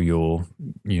app for your,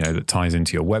 that ties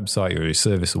into your website or your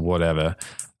service or whatever.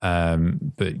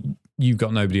 But you've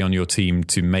got nobody on your team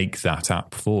to make that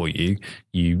app for you,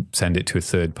 you send it to a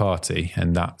third party,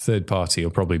 and that third party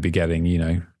will probably be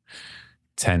getting,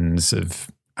 tens of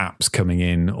apps coming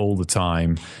in all the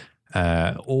time,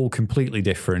 all completely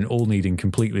different, all needing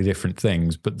completely different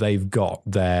things, but they've got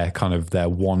their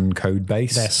one code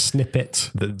base, their snippet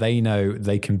that they know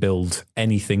they can build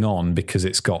anything on because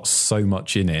it's got so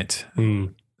much in it.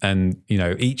 And,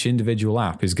 each individual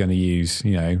app is going to use,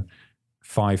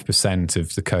 5%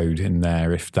 of the code in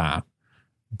there, if that,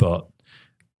 but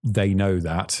they know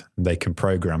that they can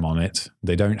program on it.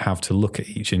 They don't have to look at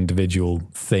each individual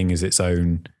thing as its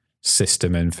own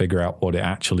system and figure out what it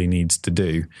actually needs to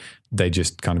do. They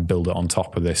just kind of build it on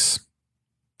top of this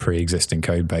pre-existing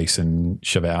code base and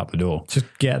shove it out the door. Just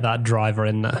get that driver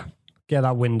in there. Get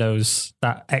that Windows,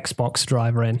 that Xbox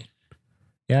driver in.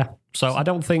 Yeah. So I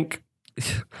don't think...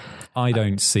 I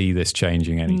don't see this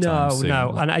changing anytime soon.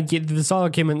 No. And there's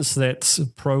arguments that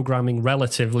programming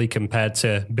relatively compared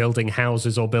to building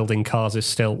houses or building cars is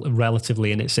still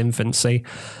relatively in its infancy.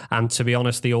 And to be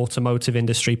honest, the automotive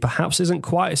industry perhaps isn't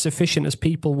quite as efficient as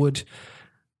people would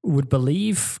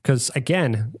believe. Because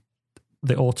again,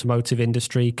 the automotive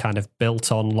industry kind of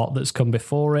built on a lot that's come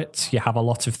before it. You have a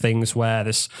lot of things where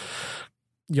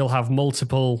you'll have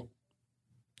multiple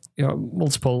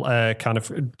kind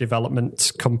of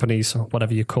development companies, or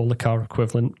whatever you call the car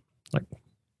equivalent, like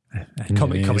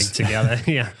coming together.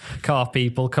 Yeah, car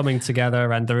people coming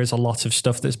together, and there is a lot of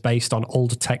stuff that's based on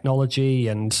older technology.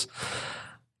 And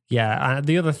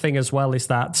the other thing as well is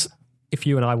that if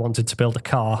you and I wanted to build a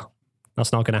car,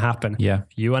 that's not going to happen. Yeah.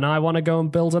 If you and I want to go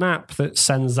and build an app that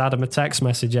sends Adam a text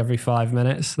message every 5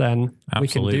 minutes, then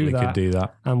absolutely, we could do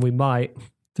that. And we might.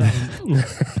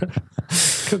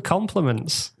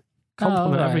 Compliments.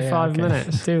 Every 5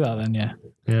 minutes. Do that then, yeah.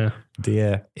 Yeah.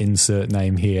 Dear insert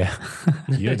name here.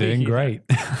 You're doing great.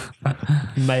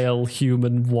 Male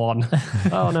human 1.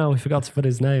 Oh no, we forgot to put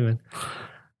his name in.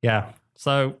 Yeah.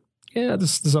 So yeah,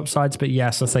 there's upsides, but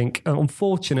yes, I think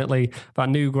unfortunately that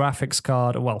new graphics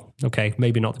card, well, okay,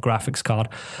 maybe not the graphics card,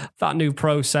 that new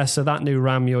processor, that new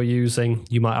RAM you're using,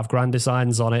 you might have grand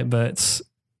designs on it, but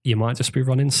you might just be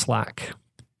running Slack.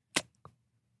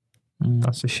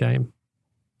 That's a shame.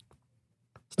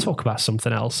 Let's talk about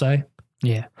something else, eh?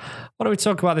 Yeah. Why don't we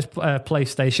talk about this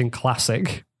PlayStation Classic?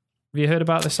 Have you heard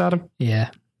about this, Adam?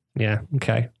 Yeah. Yeah,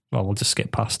 okay. Well, we'll just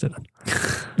skip past it then.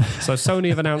 So Sony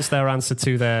have announced their answer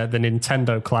to the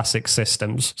Nintendo Classic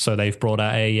systems. So they've brought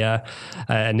out a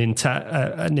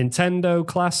Nintendo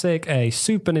Classic, a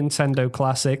Super Nintendo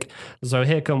Classic. So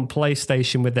here come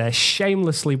PlayStation with their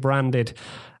shamelessly branded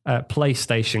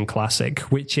PlayStation Classic,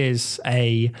 which is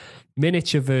a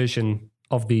miniature version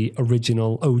of the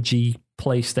original OG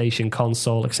PlayStation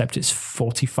console, except it's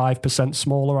 45%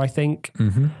 smaller, I think.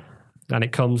 Mm-hmm. And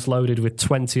it comes loaded with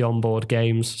 20 onboard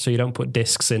games, so you don't put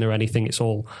discs in or anything. It's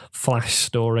all flash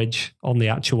storage on the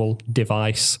actual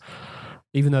device,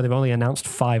 even though they've only announced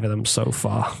 5 of them so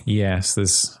far. Yes,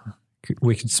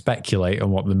 we could speculate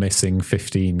on what the missing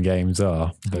 15 games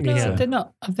are. But have they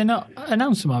not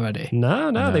announced them already?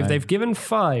 No. They've given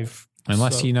 5.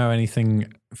 Unless you know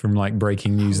anything from like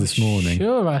breaking news this morning.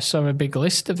 Sure, I saw a big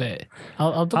list of it.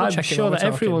 I'll double check it. I'm sure that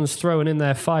everyone's throwing in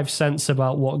their 5 cents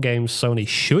about what games Sony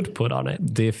should put on it.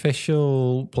 The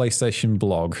official PlayStation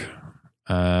blog.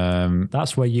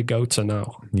 That's where you go to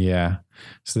know. Yeah.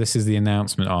 So this is the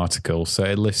announcement article. So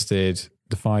it listed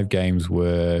the 5 games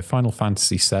were Final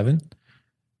Fantasy VII,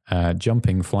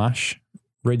 Jumping Flash,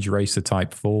 Ridge Racer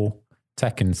Type 4,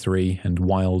 Tekken 3, and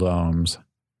Wild Arms.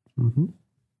 Mm-hmm.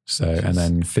 So, and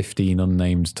then 15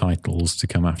 unnamed titles to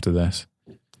come after this.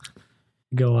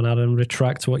 Go on, Adam,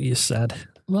 retract what you said.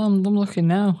 Well, I'm looking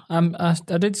now. I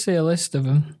did see a list of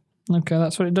them. Okay,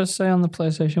 that's what it does say on the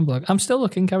PlayStation blog. I'm still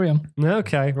looking, carry on.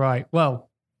 Okay, right. Well,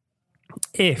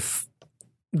 if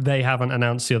they haven't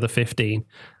announced the other 15,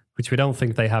 which we don't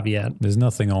think they have yet. There's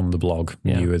nothing on the blog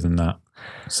newer than that.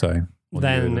 So,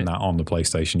 then newer than that on the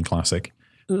PlayStation Classic.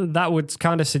 That would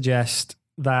kind of suggest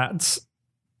that...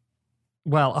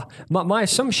 Well, my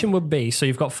assumption would be, so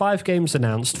you've got 5 games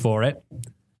announced for it,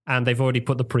 and they've already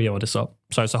put the pre-orders up.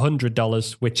 So it's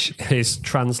 $100, which is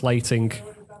translating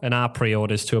in our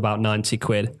pre-orders to about 90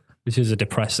 quid, which is a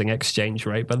depressing exchange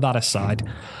rate. But that aside,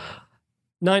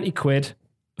 90 quid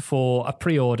for a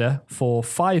pre-order for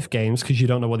 5 games, because you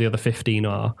don't know what the other 15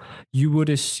 are. You would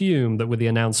assume that with the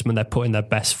announcement, they're putting their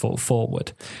best foot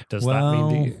forward. Does that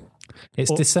mean...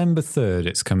 It's December 3rd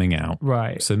it's coming out.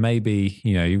 Right. So maybe,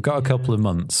 you've got a couple of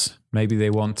months. Maybe they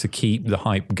want to keep the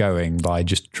hype going by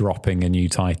just dropping a new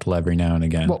title every now and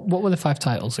again. What were the 5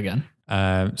 titles again?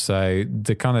 So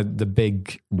the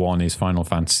big one is Final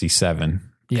Fantasy VII.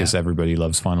 because everybody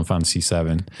loves Final Fantasy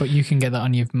VII. But you can get that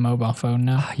on your mobile phone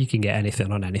now. You can get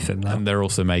anything on anything now. And they're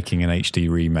also making an HD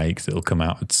remake that'll come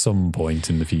out at some point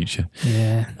in the future.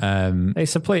 Yeah.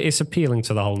 It's appealing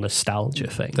to the whole nostalgia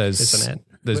thing, isn't it?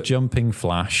 There's Jumping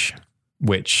Flash,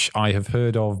 which I have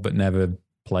heard of but never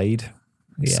played.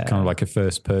 It's kind of like a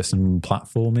first-person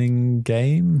platforming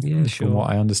game, from what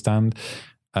I understand.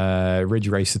 Ridge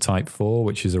Racer Type 4,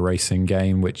 which is a racing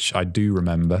game, which I do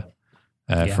remember.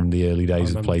 From the early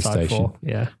days of PlayStation.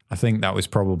 Yeah. I think that was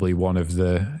probably one of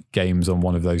the games on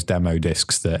one of those demo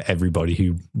discs that everybody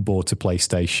who bought a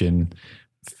PlayStation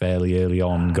fairly early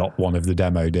on got one of the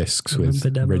demo discs with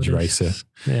Ridge Racer.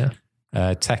 Yeah.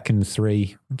 Tekken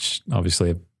 3, which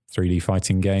obviously a 3D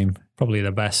fighting game. Probably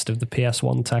the best of the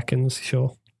PS1 Tekkens,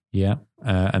 sure. Yeah.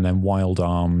 And then Wild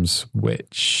Arms,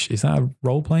 which is that a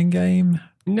role-playing game?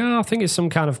 No, I think it's some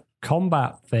kind of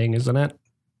combat thing, isn't it?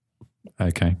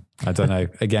 Okay. I don't know.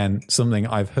 Again, something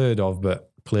I've heard of,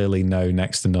 but clearly know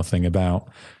next to nothing about.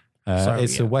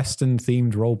 It's a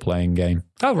Western-themed role-playing game.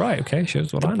 Oh, right. Okay.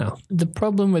 Shows what I know. The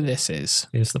problem with this is...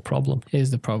 Here's the problem.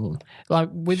 Like,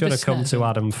 with Should have come to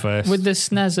Adam first. With the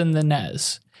SNES and the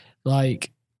NES,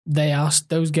 like,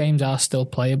 those games are still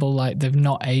playable. Like, they've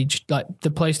not aged. Like, the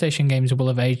PlayStation games will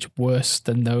have aged worse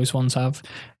than those ones have.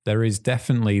 There is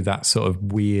definitely that sort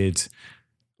of weird,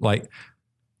 like...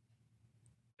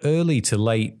 early to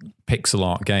late pixel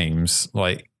art games,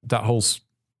 like that whole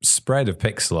spread of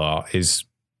pixel art is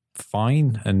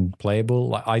fine and playable.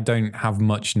 Like, I don't have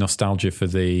much nostalgia for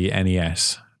the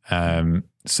NES,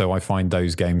 so I find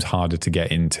those games harder to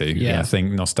get into. Yeah. I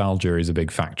think nostalgia is a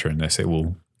big factor in this. It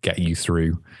will get you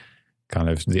through kind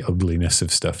of the ugliness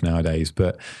of stuff nowadays.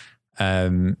 But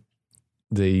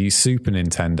the Super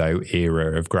Nintendo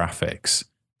era of graphics,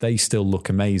 they still look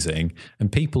amazing,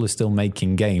 and people are still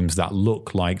making games that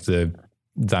look like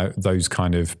those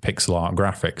kind of pixel art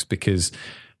graphics, because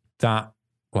that,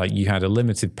 like, you had a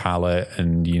limited palette,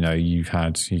 and you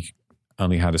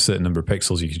only had a certain number of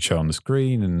pixels you could show on the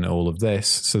screen and all of this.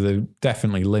 So there are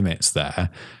definitely limits there,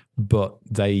 but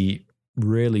they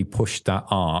really pushed that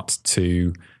art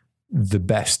to the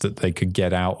best that they could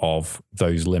get out of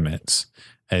those limits.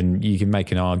 And you can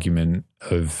make an argument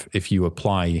of, if you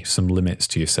apply some limits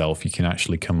to yourself, you can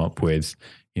actually come up with,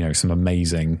 some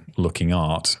amazing looking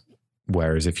art.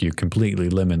 Whereas if you're completely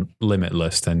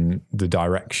limitless, then the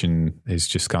direction is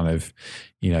just kind of,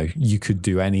 you could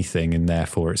do anything, and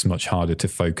therefore it's much harder to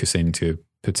focus into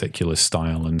a particular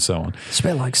style and so on. It's a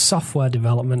bit like software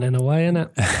development in a way, isn't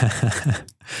it?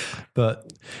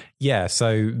 But yeah,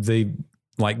 so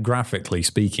graphically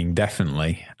speaking,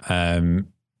 definitely,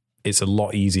 it's a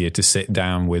lot easier to sit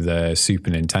down with a Super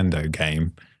Nintendo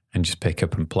game and just pick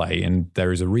up and play. And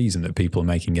there is a reason that people are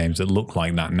making games that look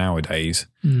like that nowadays,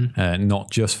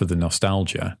 not just for the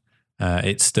nostalgia.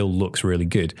 It still looks really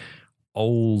good.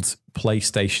 Old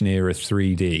PlayStation era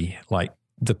 3D, like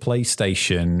the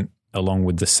PlayStation along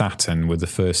with the Saturn were the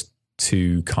first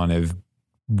two kind of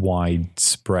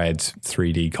widespread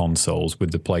 3D consoles,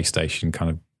 with the PlayStation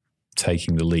kind of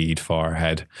taking the lead far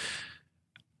ahead.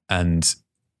 And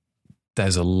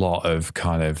there's a lot of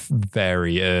kind of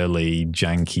very early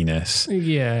jankiness.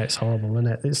 Yeah, it's horrible, isn't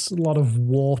it? It's a lot of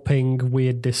warping,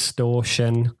 weird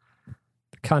distortion.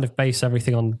 They kind of base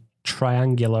everything on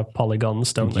triangular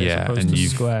polygons, don't they? Yeah, as opposed to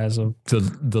squares. Or...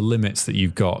 The limits that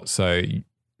you've got. So,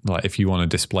 like, if you want to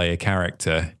display a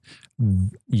character,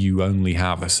 you only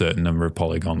have a certain number of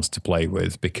polygons to play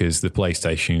with, because the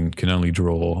PlayStation can only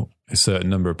draw a certain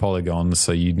number of polygons,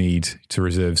 so you need to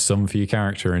reserve some for your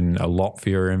character and a lot for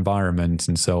your environment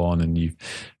and so on. And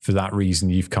for that reason,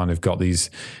 you've kind of got these,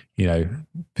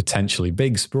 potentially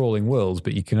big sprawling worlds,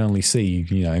 but you can only see,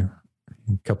 a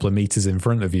couple of meters in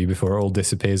front of you before it all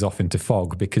disappears off into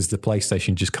fog, because the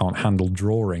PlayStation just can't handle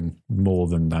drawing more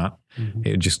than that. Mm-hmm.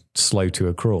 It would just slow to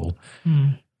a crawl.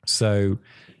 So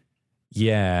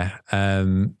yeah,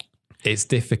 it's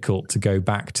difficult to go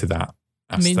back to that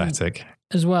aesthetic.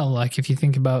 As well, like if you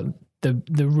think about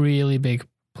the really big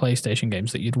PlayStation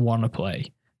games that you'd want to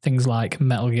play, things like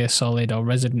Metal Gear Solid or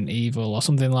Resident Evil or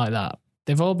something like that,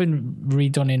 they've all been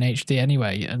redone in HD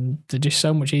anyway, and they're just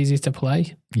so much easier to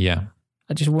play. Yeah.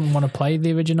 I just wouldn't want to play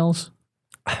the originals.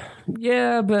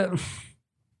 Yeah, but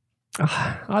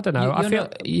I don't know. I feel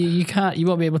you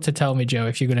won't be able to tell me, Joe,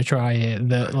 if you're going to try it,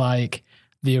 that like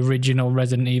the original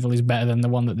Resident Evil is better than the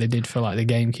one that they did for like the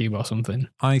GameCube or something.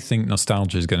 I think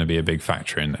nostalgia is going to be a big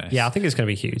factor in this. Yeah, I think it's going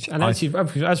to be huge. And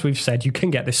as we've said, you can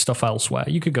get this stuff elsewhere.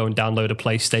 You could go and download a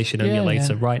PlayStation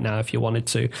emulator right now if you wanted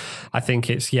to. I think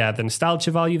it's, the nostalgia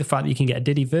value, the fact that you can get a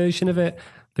Diddy version of it,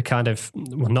 the kind of,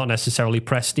 well, not necessarily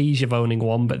prestige of owning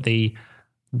one, but the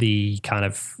the kind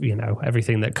of,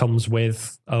 everything that comes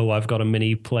with, I've got a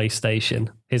mini PlayStation.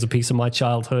 Here's a piece of my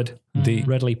childhood,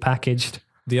 readily packaged.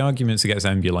 The arguments against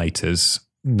emulators,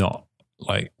 not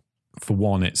like, for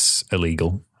one, it's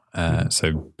illegal.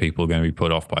 So people are going to be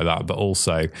put off by that. But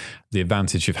also the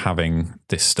advantage of having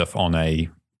this stuff on a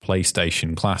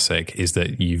PlayStation Classic is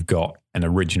that you've got an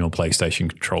original PlayStation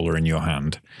controller in your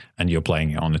hand and you're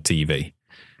playing it on a TV.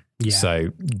 Yeah. So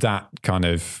that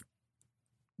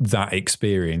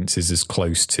experience is as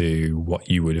close to what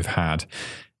you would have had,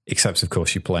 except of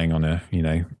course you're playing on a,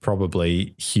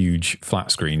 probably huge flat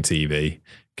screen TV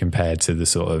compared to the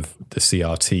sort of the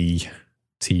CRT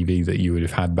TV that you would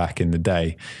have had back in the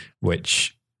day,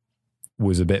 which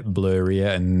was a bit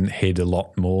blurrier and hid a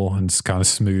lot more and kind of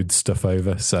smoothed stuff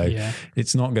over. So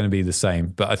it's not going to be the same.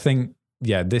 But I think,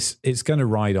 it's going to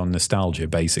ride on nostalgia,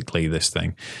 basically, this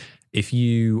thing. If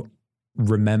you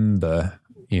remember,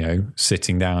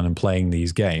 sitting down and playing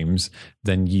these games,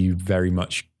 then you very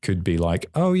much could be like,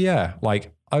 oh yeah,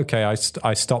 like, okay,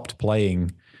 I stopped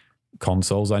playing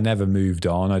consoles. I never moved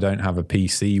on. I don't have a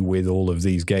PC with all of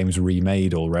these games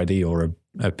remade already, or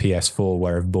a PS4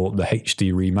 where I've bought the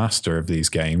HD remaster of these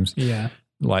games. Yeah.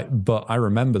 But I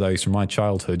remember those from my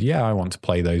childhood. Yeah, I want to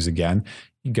play those again.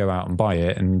 You go out and buy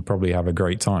it and probably have a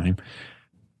great time.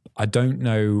 I don't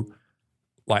know.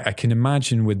 Like, I can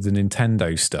imagine with the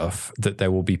Nintendo stuff that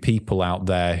there will be people out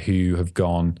there who have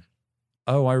gone,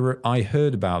 I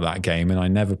heard about that game and I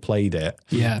never played it.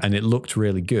 Yeah. And it looked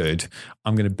really good.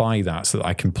 I'm going to buy that so that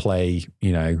I can play,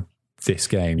 this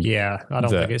game. Yeah. I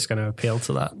don't think it's going to appeal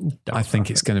to that. I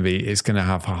think it's going to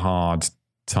have a hard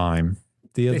time.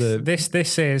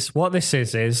 This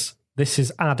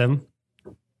is Adam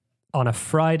on a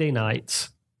Friday night,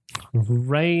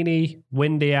 rainy,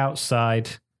 windy outside.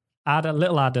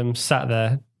 Little Adam sat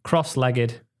there,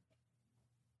 cross-legged,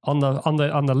 on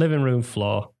the living room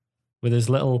floor with his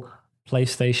little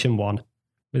PlayStation 1,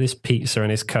 with his pizza and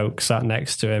his Coke sat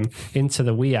next to him into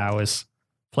the wee hours,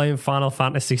 playing Final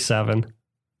Fantasy VII,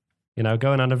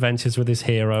 going on adventures with his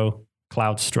hero,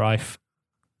 Cloud Strife.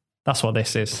 That's what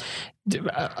this is.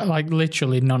 Like,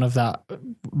 literally none of that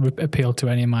appealed to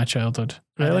any of my childhood.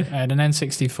 Really? I had an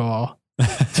N64.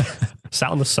 Sat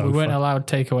on the sofa. We weren't allowed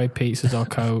takeaway pizzas or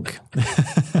Coke.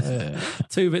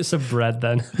 2 bits of bread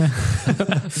then.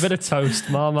 A bit of toast,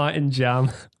 Marmite and jam.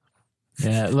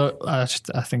 Yeah, look, I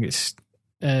think it's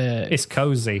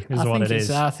cozy, what it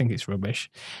is. I think it's rubbish.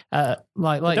 What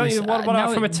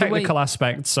about from a technical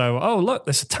aspect? So, look,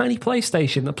 there's a tiny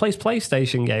PlayStation that plays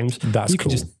PlayStation games. That's you cool.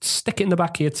 can just stick it in the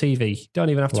back of your TV. You don't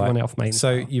even have to run it off main.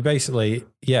 So you basically,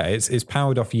 it's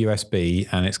powered off USB,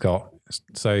 and it's got.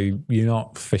 So you're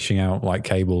not fishing out like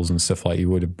cables and stuff like you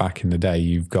would have back in the day.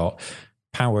 You've got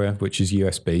power, which is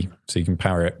USB, so you can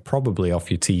power it probably off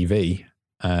your TV,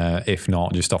 if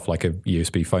not just off like a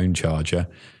USB phone charger,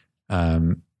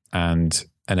 and an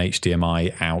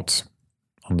HDMI out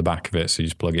on the back of it. So you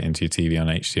just plug it into your TV on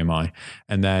HDMI,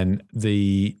 and then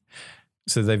it's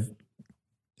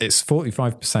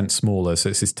 45% smaller. So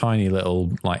it's this tiny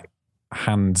little like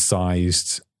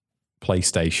hand-sized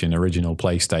original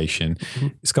PlayStation. Mm-hmm.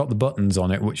 It's got the buttons on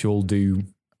it, which all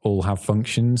have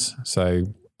functions. So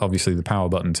obviously the power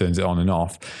button turns it on and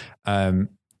off.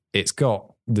 It's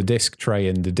got the disc tray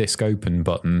and the disc open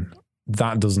button.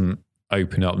 That doesn't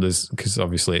open up, because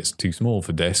obviously it's too small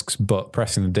for discs, but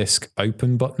pressing the disc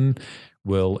open button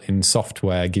will in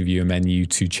software give you a menu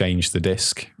to change the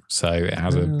disc. So it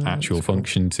has an actual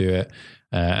function to it.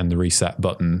 And the reset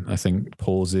button, I think,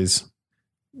 freezes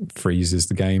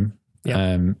the game.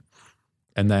 Yeah.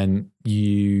 And then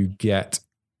you get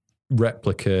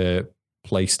replica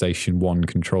PlayStation 1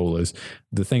 controllers.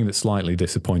 The thing that slightly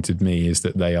disappointed me is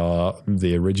that they are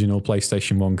the original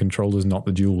PlayStation 1 controllers, not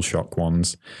the DualShock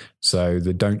ones. So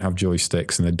they don't have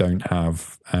joysticks and they don't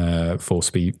have force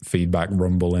feedback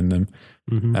rumble in them.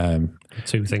 Mm-hmm.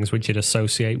 2 things which you'd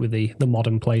associate with the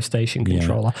modern PlayStation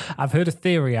controller. Yeah. I've heard a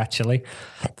theory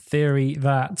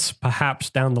that perhaps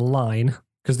down the line,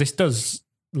 because this does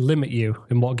limit you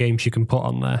in what games you can put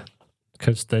on there,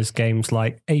 because there's games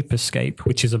like Ape Escape,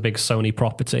 which is a big Sony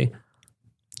property.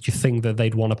 Do you think that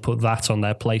they'd want to put that on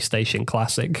their PlayStation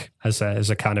Classic as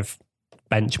a kind of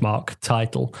benchmark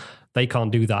title? They can't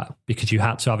do that because you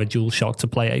had to have a DualShock to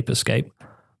play Ape Escape.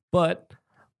 But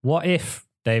what if,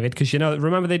 David, because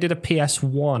remember they did a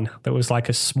PS1 that was like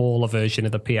a smaller version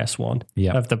of the PS1,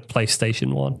 of the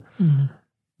PlayStation 1. Mm-hmm.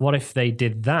 What if they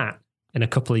did that in a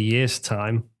couple of years'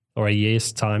 time, or a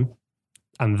year's time,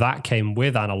 and that came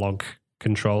with analog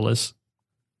controllers,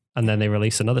 and then they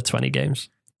release another 20 games?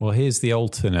 Well, here's the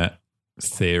alternate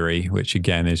theory, which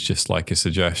again is just like a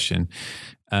suggestion.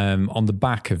 On the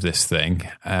back of this thing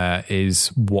is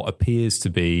what appears to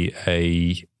be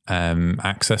a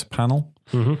access panel,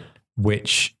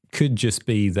 which could just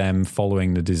be them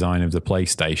following the design of the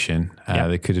PlayStation.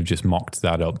 They could have just mocked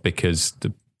that up because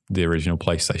the original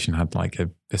PlayStation had like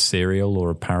a serial or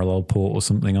a parallel port or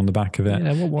something on the back of it,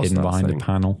 hidden behind a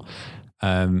panel.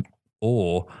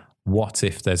 Or what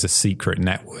if there's a secret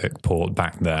network port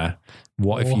back there?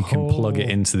 What if you can plug it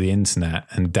into the internet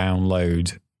and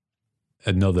download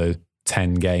another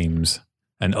 10 games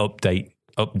and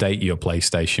update your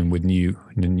PlayStation with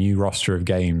the new roster of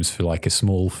games for like a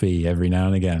small fee every now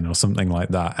and again or something like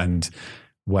that? And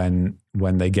when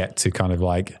they get to kind of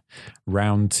like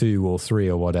round 2 or 3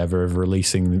 or whatever of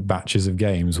releasing batches of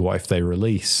games, what if they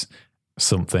release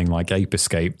something like Ape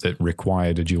Escape that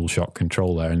required a DualShock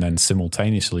controller, and then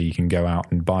simultaneously you can go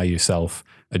out and buy yourself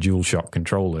a DualShock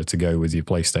controller to go with your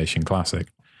PlayStation Classic?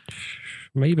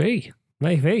 Maybe.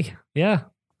 Yeah.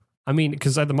 I mean,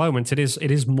 because at the moment it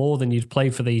is more than you'd play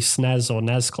for the SNES or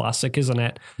NES Classic, isn't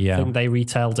it? Yeah. I think they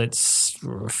retailed it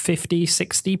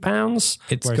 £50-60.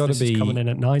 It's got to be coming in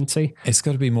at 90. It's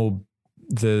got to be more.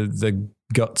 The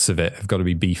guts of it have got to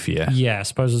be beefier. Yeah, I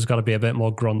suppose there's got to be a bit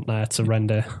more grunt there to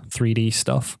render 3D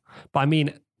stuff. But I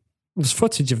mean, there's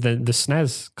footage of the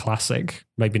SNES Classic,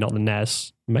 maybe not the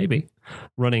NES, maybe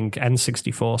running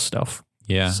N64 stuff.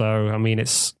 Yeah. So I mean,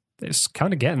 it's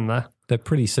kind of getting there. They're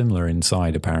pretty similar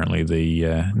inside, apparently,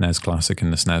 the NES Classic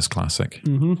and the SNES Classic.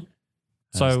 Mm-hmm.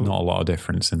 There's not a lot of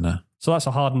difference in there. So that's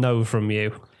a hard no from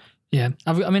you. Yeah,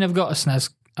 I've got a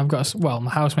SNES.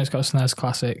 My housemate's got a SNES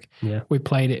Classic. Yeah, we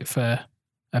played it for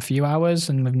a few hours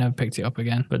and we've never picked it up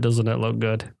again. But doesn't it look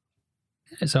good?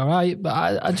 It's all right,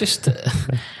 but I just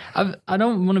I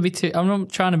don't want to be too. I'm not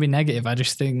trying to be negative. I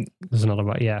just think there's another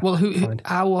way. Yeah. Well,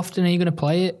 how often are you going to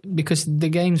play it? Because the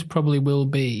games probably will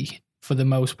be, for the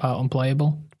most part,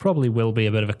 unplayable. Probably will be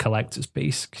a bit of a collector's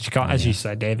piece because you can't, as you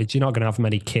said, David, you're not going to have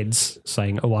many kids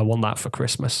saying, "Oh, I want that for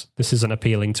Christmas." This isn't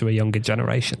appealing to a younger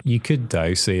generation. You could,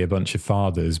 though, see a bunch of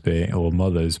fathers or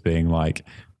mothers being like,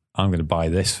 "I'm going to buy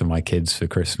this for my kids for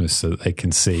Christmas so that they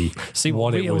can see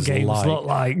what it was games like. Look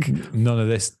like." None of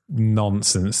this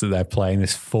nonsense that they're playing,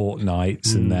 this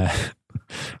Fortnite and they're,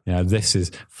 this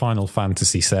is Final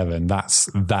Fantasy VII.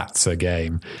 That's a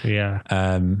game. Yeah.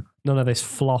 None of this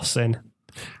flossing.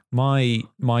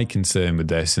 My concern with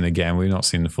this, and again, we've not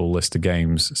seen the full list of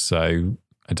games, so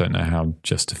I don't know how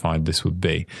justified this would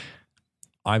be.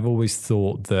 I've always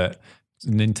thought that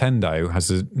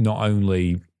Nintendo not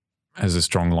only has a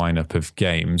strong lineup of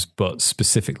games, but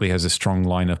specifically has a strong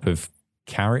lineup of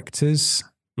characters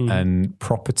and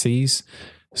properties.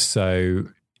 So,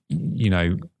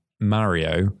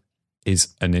 Mario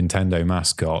is a Nintendo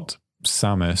mascot.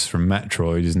 Samus from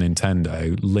Metroid is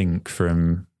Nintendo. Link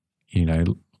from,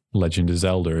 Legend of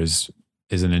Zelda is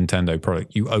a Nintendo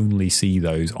product. You only see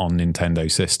those on Nintendo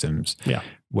systems. Yeah.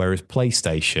 Whereas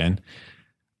PlayStation,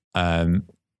 a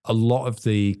lot of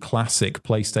the classic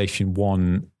PlayStation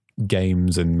 1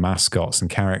 games and mascots and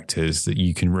characters that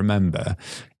you can remember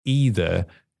either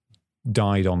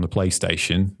died on the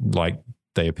PlayStation, like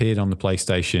they appeared on the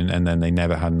PlayStation and then they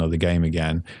never had another game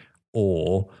again,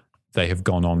 or they have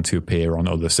gone on to appear on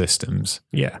other systems.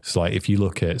 Yeah. It's like if you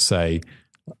look at, say,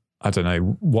 I don't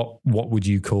know, what would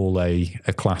you call a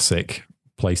classic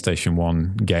PlayStation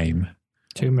 1 game?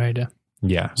 Tomb Raider.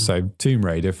 Yeah. So Tomb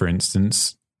Raider, for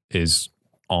instance, is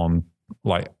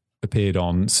appeared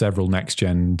on several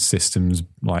next-gen systems,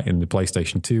 like in the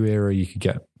PlayStation 2 era. You could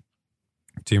get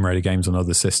Tomb Raider games on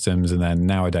other systems, and then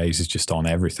nowadays it's just on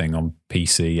everything, on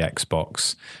PC,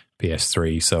 Xbox,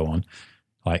 PS3, so on.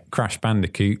 Like Crash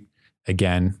Bandicoot,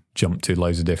 again, jumped to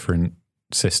loads of different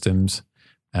systems,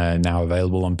 now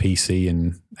available on PC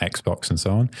and Xbox and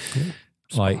so on. Yeah.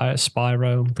 Like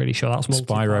Spyro, I'm pretty sure that's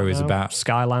Spyro is about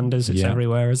Skylanders. It's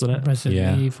everywhere, isn't it?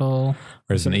 Resident Evil.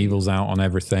 Resident Evil's out on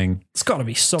everything. It's got to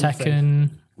be something.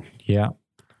 Tekken. Yeah.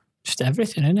 Just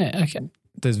everything, isn't it? Okay.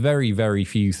 There's very, very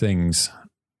few things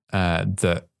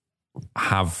that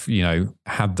have,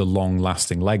 had the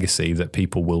long-lasting legacy that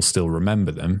people will still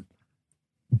remember them,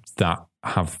 that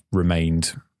have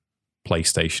remained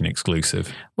PlayStation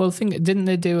exclusive. Well, didn't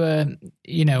they do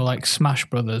like Smash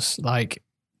Brothers, like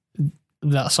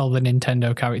that's all the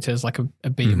Nintendo characters, like a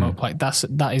beat 'em up, like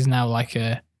that is now like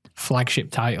a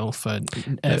flagship title for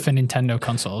Nintendo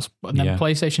consoles. But then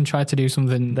PlayStation tried to do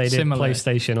something similar. Did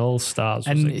PlayStation All Stars,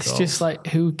 and it's just like,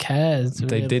 who cares?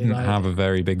 They didn't have a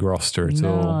very big roster at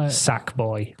all.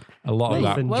 Sackboy. A lot of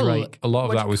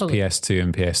that was PS2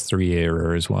 and PS3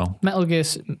 era as well. Metal Gear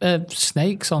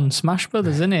Snake's on Smash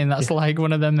Brothers, isn't he? And that's like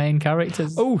one of their main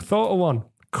characters. Oh, thought of one.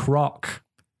 Croc.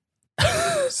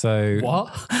 So What?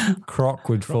 Croc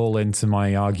would fall into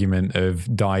my argument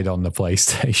of died on the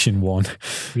PlayStation 1.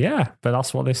 Yeah, but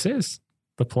that's what this is.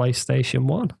 The PlayStation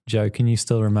 1. Joe, can you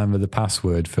still remember the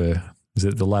password for, is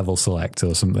it the level select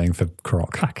or something for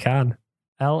Croc? I can.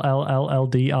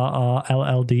 LLLLDRR.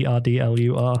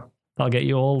 That'll get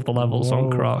you all the levels on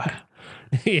Croc.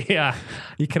 Yeah,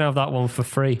 you can have that one for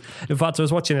free. In fact, I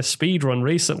was watching a speed run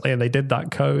recently and they did that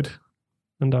code.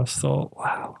 And I thought,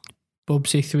 wow.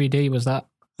 Bubsy 3D, was that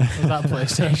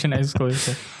PlayStation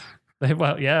exclusive?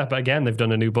 Well, yeah, but again, they've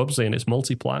done a new Bubsy and it's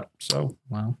multi-plat. So,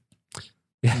 Wow.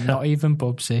 yeah. Not even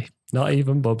Bubsy. Not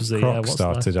even Bubsy. Croc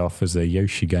started off as a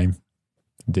Yoshi game.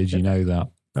 Did you know that?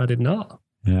 I did not.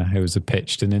 Yeah, it was a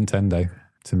pitch to Nintendo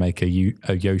to make a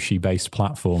Yoshi-based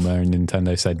platformer, and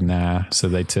Nintendo said nah, so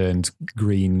they turned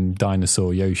green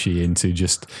dinosaur Yoshi into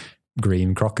just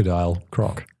green crocodile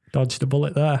Croc. Dodged a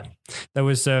bullet there. There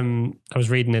was I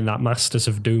was reading in that Masters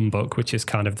of Doom book, which is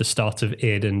kind of the start of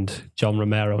id and John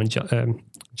Romero and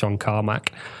John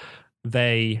Carmack.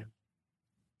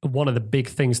 One of the big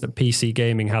things that PC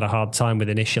gaming had a hard time with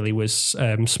initially was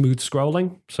smooth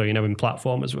scrolling. So, in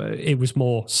platformers, where it was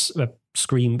more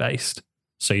screen based.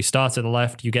 So you start at the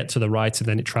left, you get to the right, and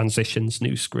then it transitions,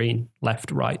 new screen,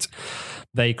 left, right.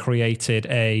 They created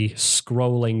a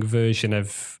scrolling version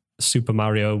of Super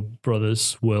Mario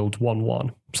Brothers World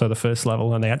 1-1. So the first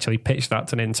level, and they actually pitched that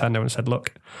to Nintendo and said,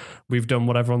 look, we've done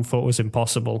what everyone thought was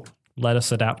impossible. Let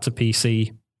us adapt a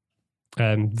PC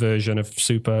version of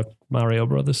Super Mario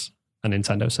Brothers. And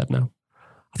Nintendo said no.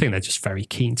 I think they're just very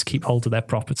keen to keep hold of their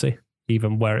property,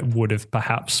 even where it would have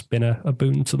perhaps been a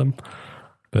boon to them.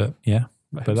 But yeah,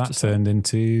 but that turned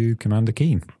into Commander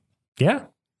Keen. Yeah.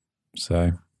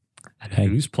 So, and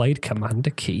who's played Commander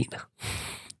Keen?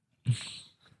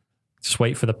 Just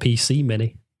wait for the PC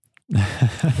Mini.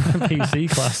 PC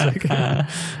classic.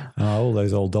 All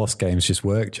those old DOS games just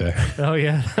work, Joe. Oh,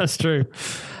 yeah, that's true.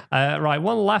 Right,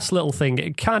 one last little thing.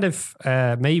 It kind of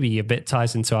maybe a bit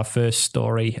ties into our first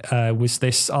story, was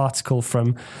this article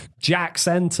from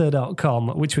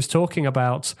jacksenter.com, which was talking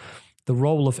about the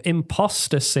role of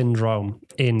imposter syndrome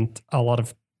in a lot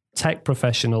of tech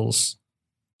professionals,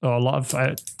 or a lot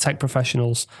of tech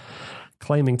professionals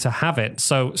claiming to have it.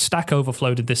 So Stack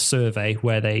Overflow did this survey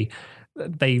where they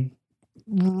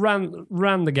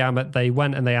ran the gamut. They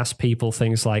went and they asked people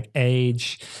things like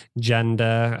age,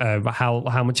 gender,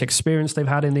 how much experience they've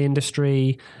had in the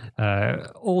industry,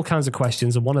 all kinds of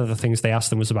questions. And one of the things they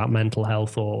asked them was about mental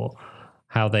health, or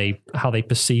how they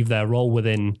perceive their role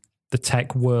within the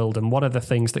tech world. And one of the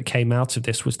things that came out of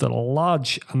this was that a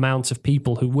large amount of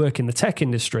people who work in the tech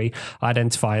industry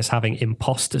identify as having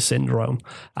imposter syndrome.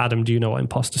 Adam, do you know what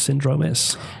imposter syndrome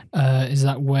is? Is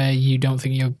that where you don't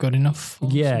think you're good enough?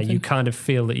 Yeah, something? you kind of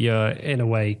feel that you're, in a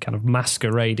way, kind of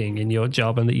masquerading in your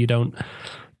job and that you don't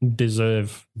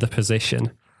deserve the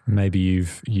position. Maybe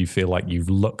you feel like you've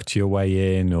lucked your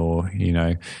way in, or,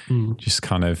 just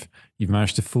kind of, you've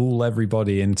managed to fool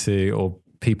everybody into, or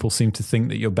people seem to think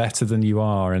that you're better than you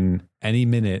are, and any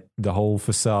minute the whole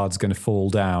facade's going to fall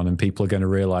down and people are going to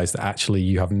realize that actually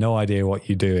you have no idea what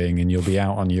you're doing and you'll be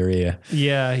out on your ear.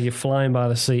 Yeah, you're flying by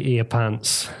the seat of your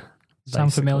pants.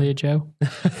 Sound familiar, Joe?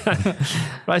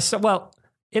 Right. So, well,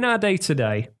 in our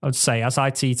day-to-day, I would say as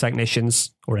IT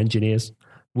technicians or engineers,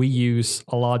 we use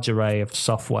a large array of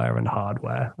software and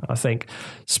hardware. I think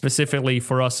specifically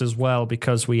for us as well,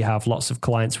 because we have lots of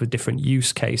clients with different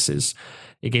use cases,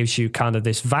 it gives you kind of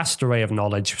this vast array of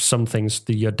knowledge. Some things,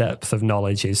 your depth of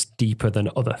knowledge is deeper than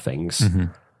other things.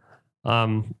 Mm-hmm.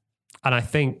 And I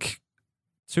think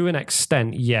to an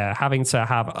extent, yeah, having to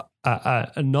have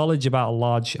a knowledge about a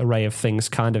large array of things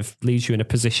kind of leaves you in a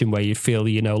position where you feel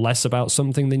you know less about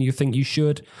something than you think you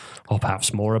should, or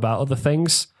perhaps more about other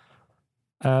things.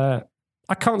 I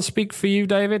can't speak for you,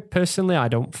 David. Personally, I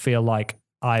don't feel like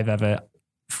I've ever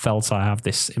felt I have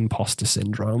this imposter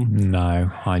syndrome. No,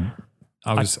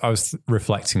 I was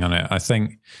reflecting on it. I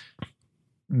think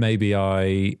maybe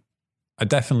I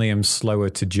definitely am slower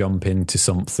to jump into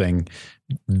something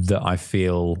that I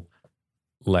feel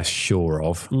less sure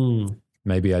of.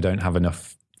 Maybe I don't have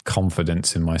enough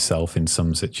confidence in myself in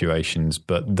some situations,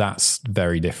 but that's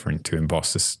very different to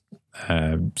imposter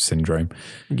syndrome.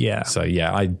 Yeah. So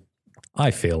yeah,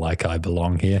 I feel like I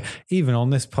belong here, even on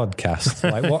this podcast.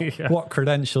 Like what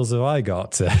credentials have I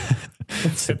got to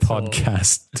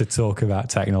podcast to talk about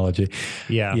technology?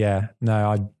 Yeah. Yeah.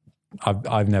 No,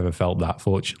 I've never felt that,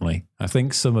 fortunately. I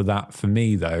think some of that for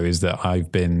me though is that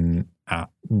I've been at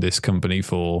this company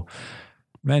for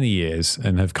many years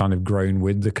and have kind of grown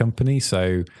with the company.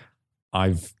 So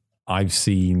I've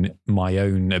seen my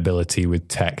own ability with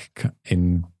tech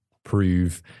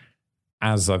improve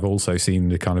as I've also seen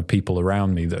the kind of people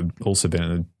around me that have also been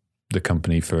at the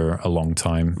company for a long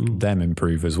time, them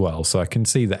improve as well. So I can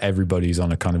see that everybody's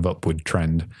on a kind of upward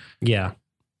trend. Yeah.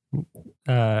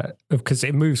 Because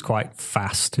it moves quite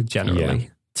fast generally,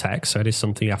 tech. So it is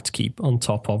something you have to keep on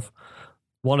top of.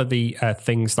 One of the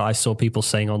things that I saw people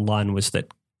saying online was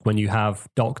that when you have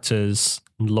doctors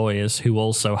and lawyers who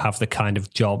also have the kind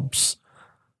of jobs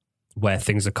where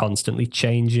things are constantly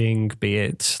changing, be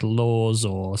it laws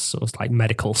or sort of like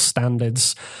medical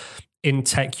standards, in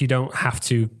tech, you don't have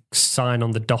to sign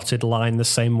on the dotted line the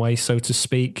same way, so to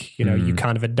speak. You know, you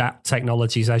kind of adapt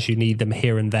technologies as you need them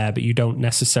here and there, but you don't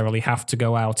necessarily have to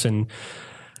go out and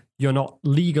you're not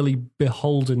legally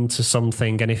beholden to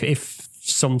something. And if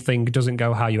something doesn't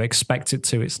go how you expect it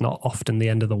to, it's not often the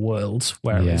end of the world.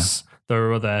 Whereas there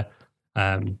are other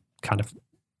kind of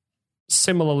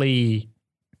similarly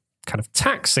kind of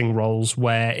taxing roles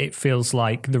where it feels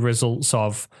like the results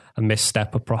of a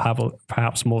misstep are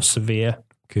perhaps more severe.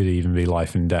 Could even be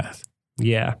life and death.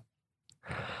 Yeah.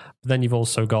 Then you've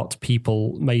also got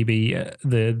people, maybe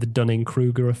the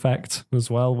Dunning-Kruger effect as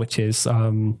well, which is,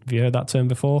 have you heard that term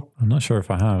before? I'm not sure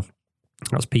if I have.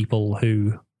 That's people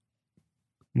who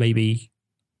maybe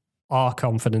are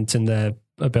confident in their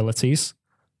abilities,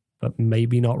 but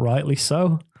maybe not rightly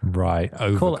so. Right.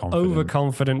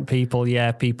 Overconfident people,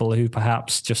 people who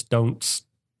perhaps just don't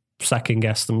second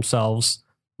guess themselves,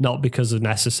 not because of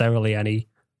necessarily any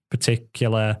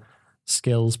particular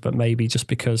skills, but maybe just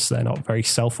because they're not very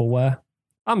self-aware.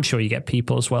 I'm sure you get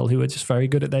people as well who are just very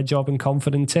good at their job and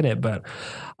confident in it, but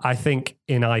I think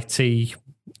in IT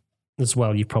as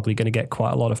well, you're probably going to get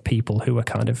quite a lot of people who are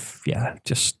kind of,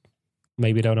 just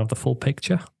maybe don't have the full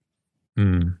picture.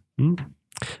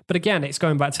 But again, it's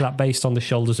going back to that based on the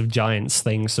shoulders of giants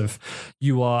things of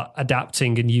you are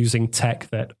adapting and using tech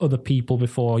that other people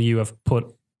before you have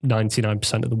put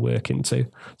 99% of the work into.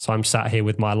 So I'm sat here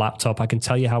with my laptop. I can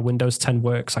tell you how Windows 10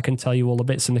 works. I can tell you all the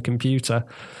bits in the computer,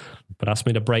 but ask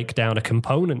me to break down a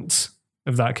component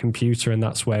of that computer, and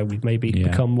that's where we've maybe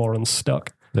become more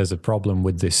unstuck. There's a problem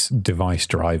with this device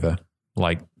driver.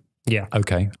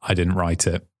 Okay, I didn't write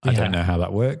it. I don't know how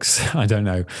that works. I don't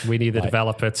know. We need the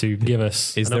developer to give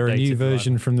us. Is there a new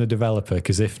version from the developer?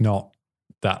 Because if not,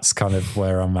 that's kind of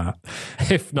where I'm at.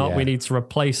 If not, we need to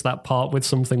replace that part with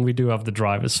something we do have the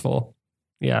drivers for.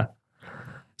 Yeah.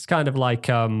 It's kind of like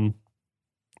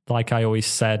I always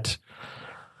said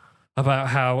about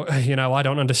how, I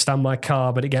don't understand my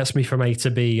car, but it gets me from A to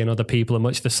B, and other people are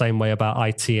much the same way about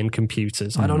IT and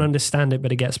computers. I don't understand it,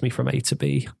 but it gets me from A to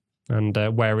B. And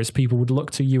whereas people would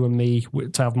look to you and me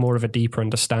to have more of a deeper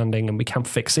understanding, and we can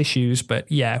fix issues. But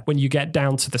when you get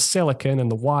down to the silicon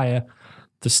and the wire,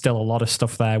 there's still a lot of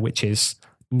stuff there, which is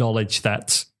knowledge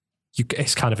that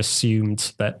it's kind of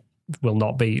assumed that will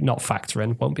not factor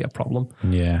in, won't be a problem.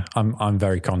 Yeah, I'm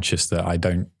very conscious that I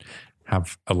don't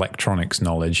have electronics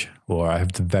knowledge, or I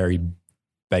have the very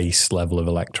base level of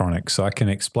electronics. So I can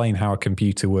explain how a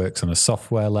computer works on a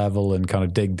software level and kind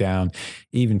of dig down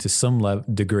even to some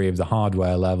degree of the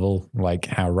hardware level, like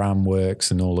how RAM works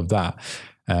and all of that.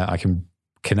 I can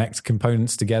connect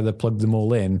components together, plug them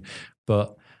all in,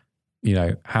 but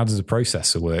how does a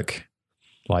processor work?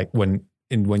 Like when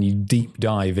you deep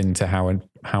dive into how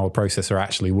a processor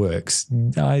actually works,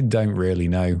 I don't really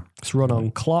know. It's run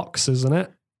on clocks, isn't it?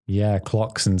 Yeah,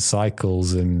 clocks and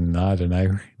cycles, and I don't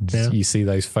know. You see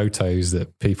those photos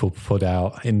that people put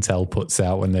out, Intel puts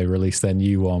out when they release their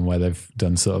new one, where they've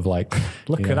done sort of like...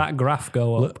 Look at that graph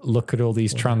go up. Look at all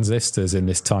these transistors in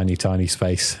this tiny, tiny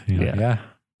space.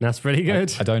 That's pretty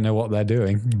good. I don't know what they're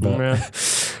doing,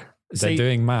 but... They're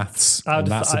doing maths, and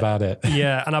that's about it.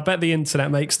 Yeah, and I bet the internet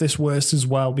makes this worse as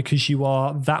well, because you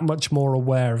are that much more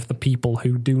aware of the people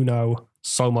who do know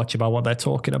so much about what they're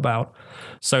talking about.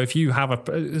 So if you have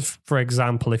for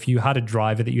example, if you had a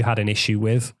driver that you had an issue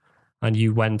with, and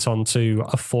you went onto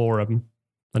a forum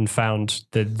and found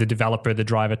the developer of the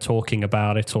driver talking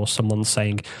about it, or someone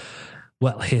saying,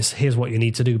 well, here's what you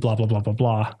need to do, blah, blah, blah, blah,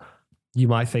 blah. You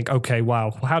might think, okay,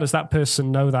 wow, how does that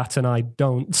person know that and I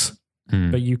don't?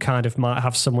 But you kind of might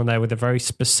have someone there with a very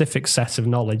specific set of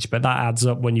knowledge, but that adds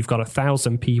up when you've got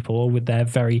 1,000 people with their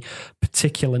very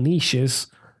particular niches,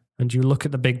 and you look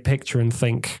at the big picture and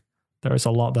think there is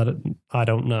a lot that I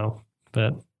don't know.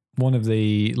 But one of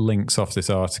the links off this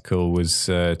article was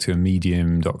to a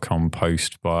medium.com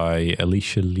post by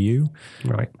Alicia Liu,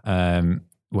 right?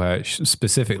 Where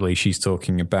specifically she's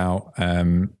talking about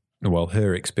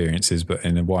her experiences, but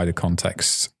in a wider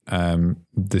context,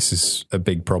 this is a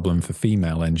big problem for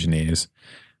female engineers.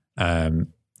 Talking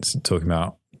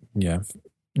about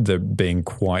there being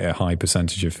quite a high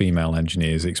percentage of female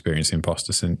engineers experiencing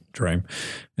imposter syndrome.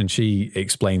 And she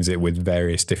explains it with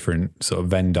various different sort of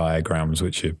Venn diagrams,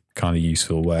 which are kind of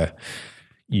useful,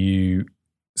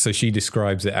 so she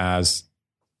describes it as,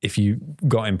 if you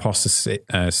got imposter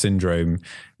syndrome,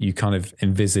 you kind of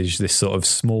envisage this sort of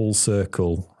small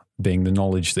circle being the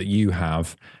knowledge that you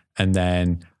have, and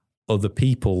then other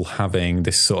people having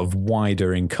this sort of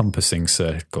wider encompassing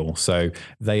circle. So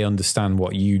they understand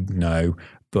what you know,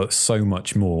 but so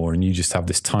much more, and you just have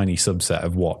this tiny subset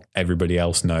of what everybody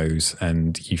else knows,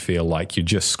 and you feel like you're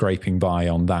just scraping by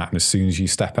on that. And as soon as you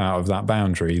step out of that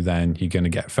boundary, then you're going to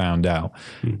get found out.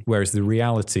 Whereas the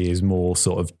reality is more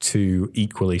sort of two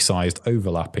equally sized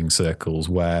overlapping circles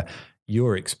where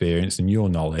your experience and your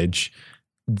knowledge,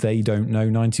 they don't know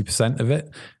 90% of it,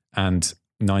 and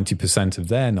 90% of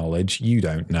their knowledge you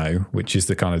don't know, which is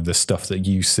the kind of the stuff that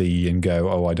you see and go,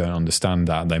 oh, I don't understand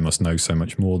that, they must know so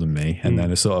much more than me. And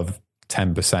then a sort of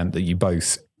 10% that you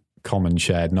both common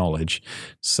shared knowledge.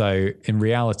 So in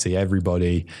reality,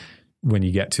 everybody, when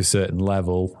you get to a certain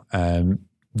level,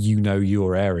 you know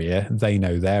your area, they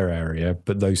know their area,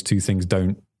 but those two things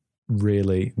don't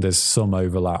really, there's some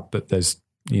overlap, but there's,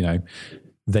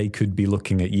 they could be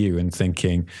looking at you and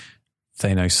thinking,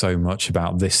 they know so much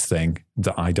about this thing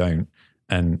that I don't,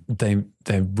 and they're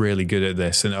really good at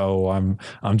this, and I'm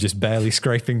just barely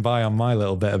scraping by on my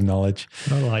little bit of knowledge.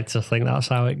 I like to think that's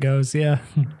how it goes, yeah.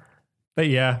 But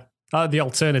yeah, the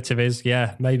alternative is,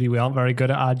 maybe we aren't very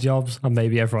good at our jobs, and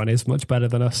maybe everyone is much better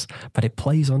than us, but it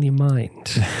plays on your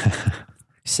mind.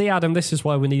 See, Adam, this is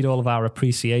why we need all of our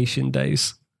appreciation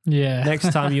days. Yeah.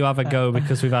 Next time you have a go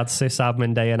because we've had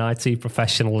sysadmin day and IT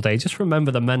professional day, just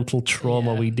remember the mental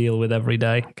trauma we deal with every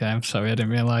day. Okay, I'm sorry, I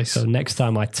didn't realise. So next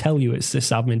time I tell you it's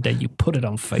sysadmin day, you put it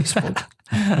on Facebook.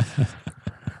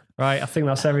 Right, I think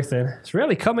that's everything. It's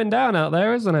really coming down out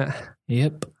there, isn't it?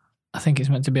 Yep. I think it's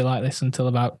meant to be like this until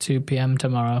about 2 p.m.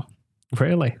 tomorrow.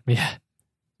 Really? Yeah.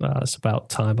 Well, it's about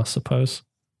time, I suppose.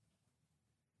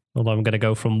 Although I'm going to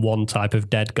go from one type of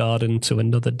dead garden to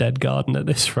another dead garden at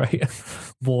this rate.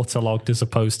 Waterlogged as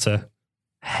opposed to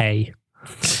hay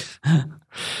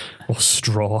or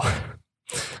straw.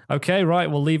 Okay,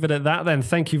 right, we'll leave it at that then.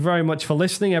 Thank you very much for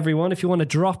listening, everyone. If you want to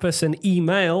drop us an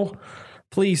email,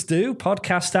 please do.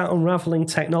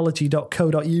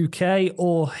 podcast@unravelingtechnology.co.uk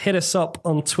or hit us up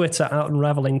on Twitter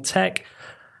 @unravellingtech.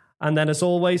 And then as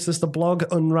always, there's the blog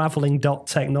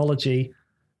unravelling.technology.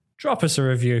 Drop us a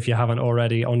review if you haven't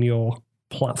already on your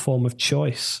platform of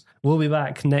choice. We'll be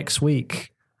back next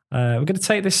week. We're going to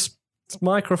take this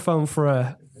microphone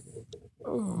for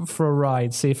a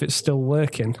ride, see if it's still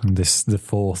working. The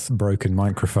fourth broken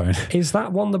microphone. Is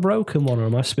that one the broken one, or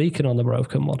am I speaking on the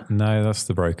broken one? No, that's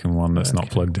the broken one that's not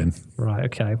plugged in. Right,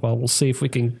 okay. Well, we'll see if we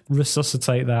can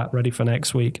resuscitate that, ready for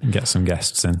next week. Get some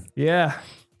guests in. Yeah.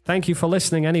 Thank you for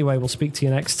listening anyway. We'll speak to you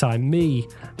next time. Me,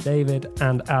 David,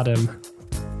 and Adam.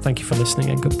 Thank you for listening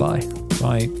and goodbye.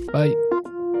 Bye. Bye.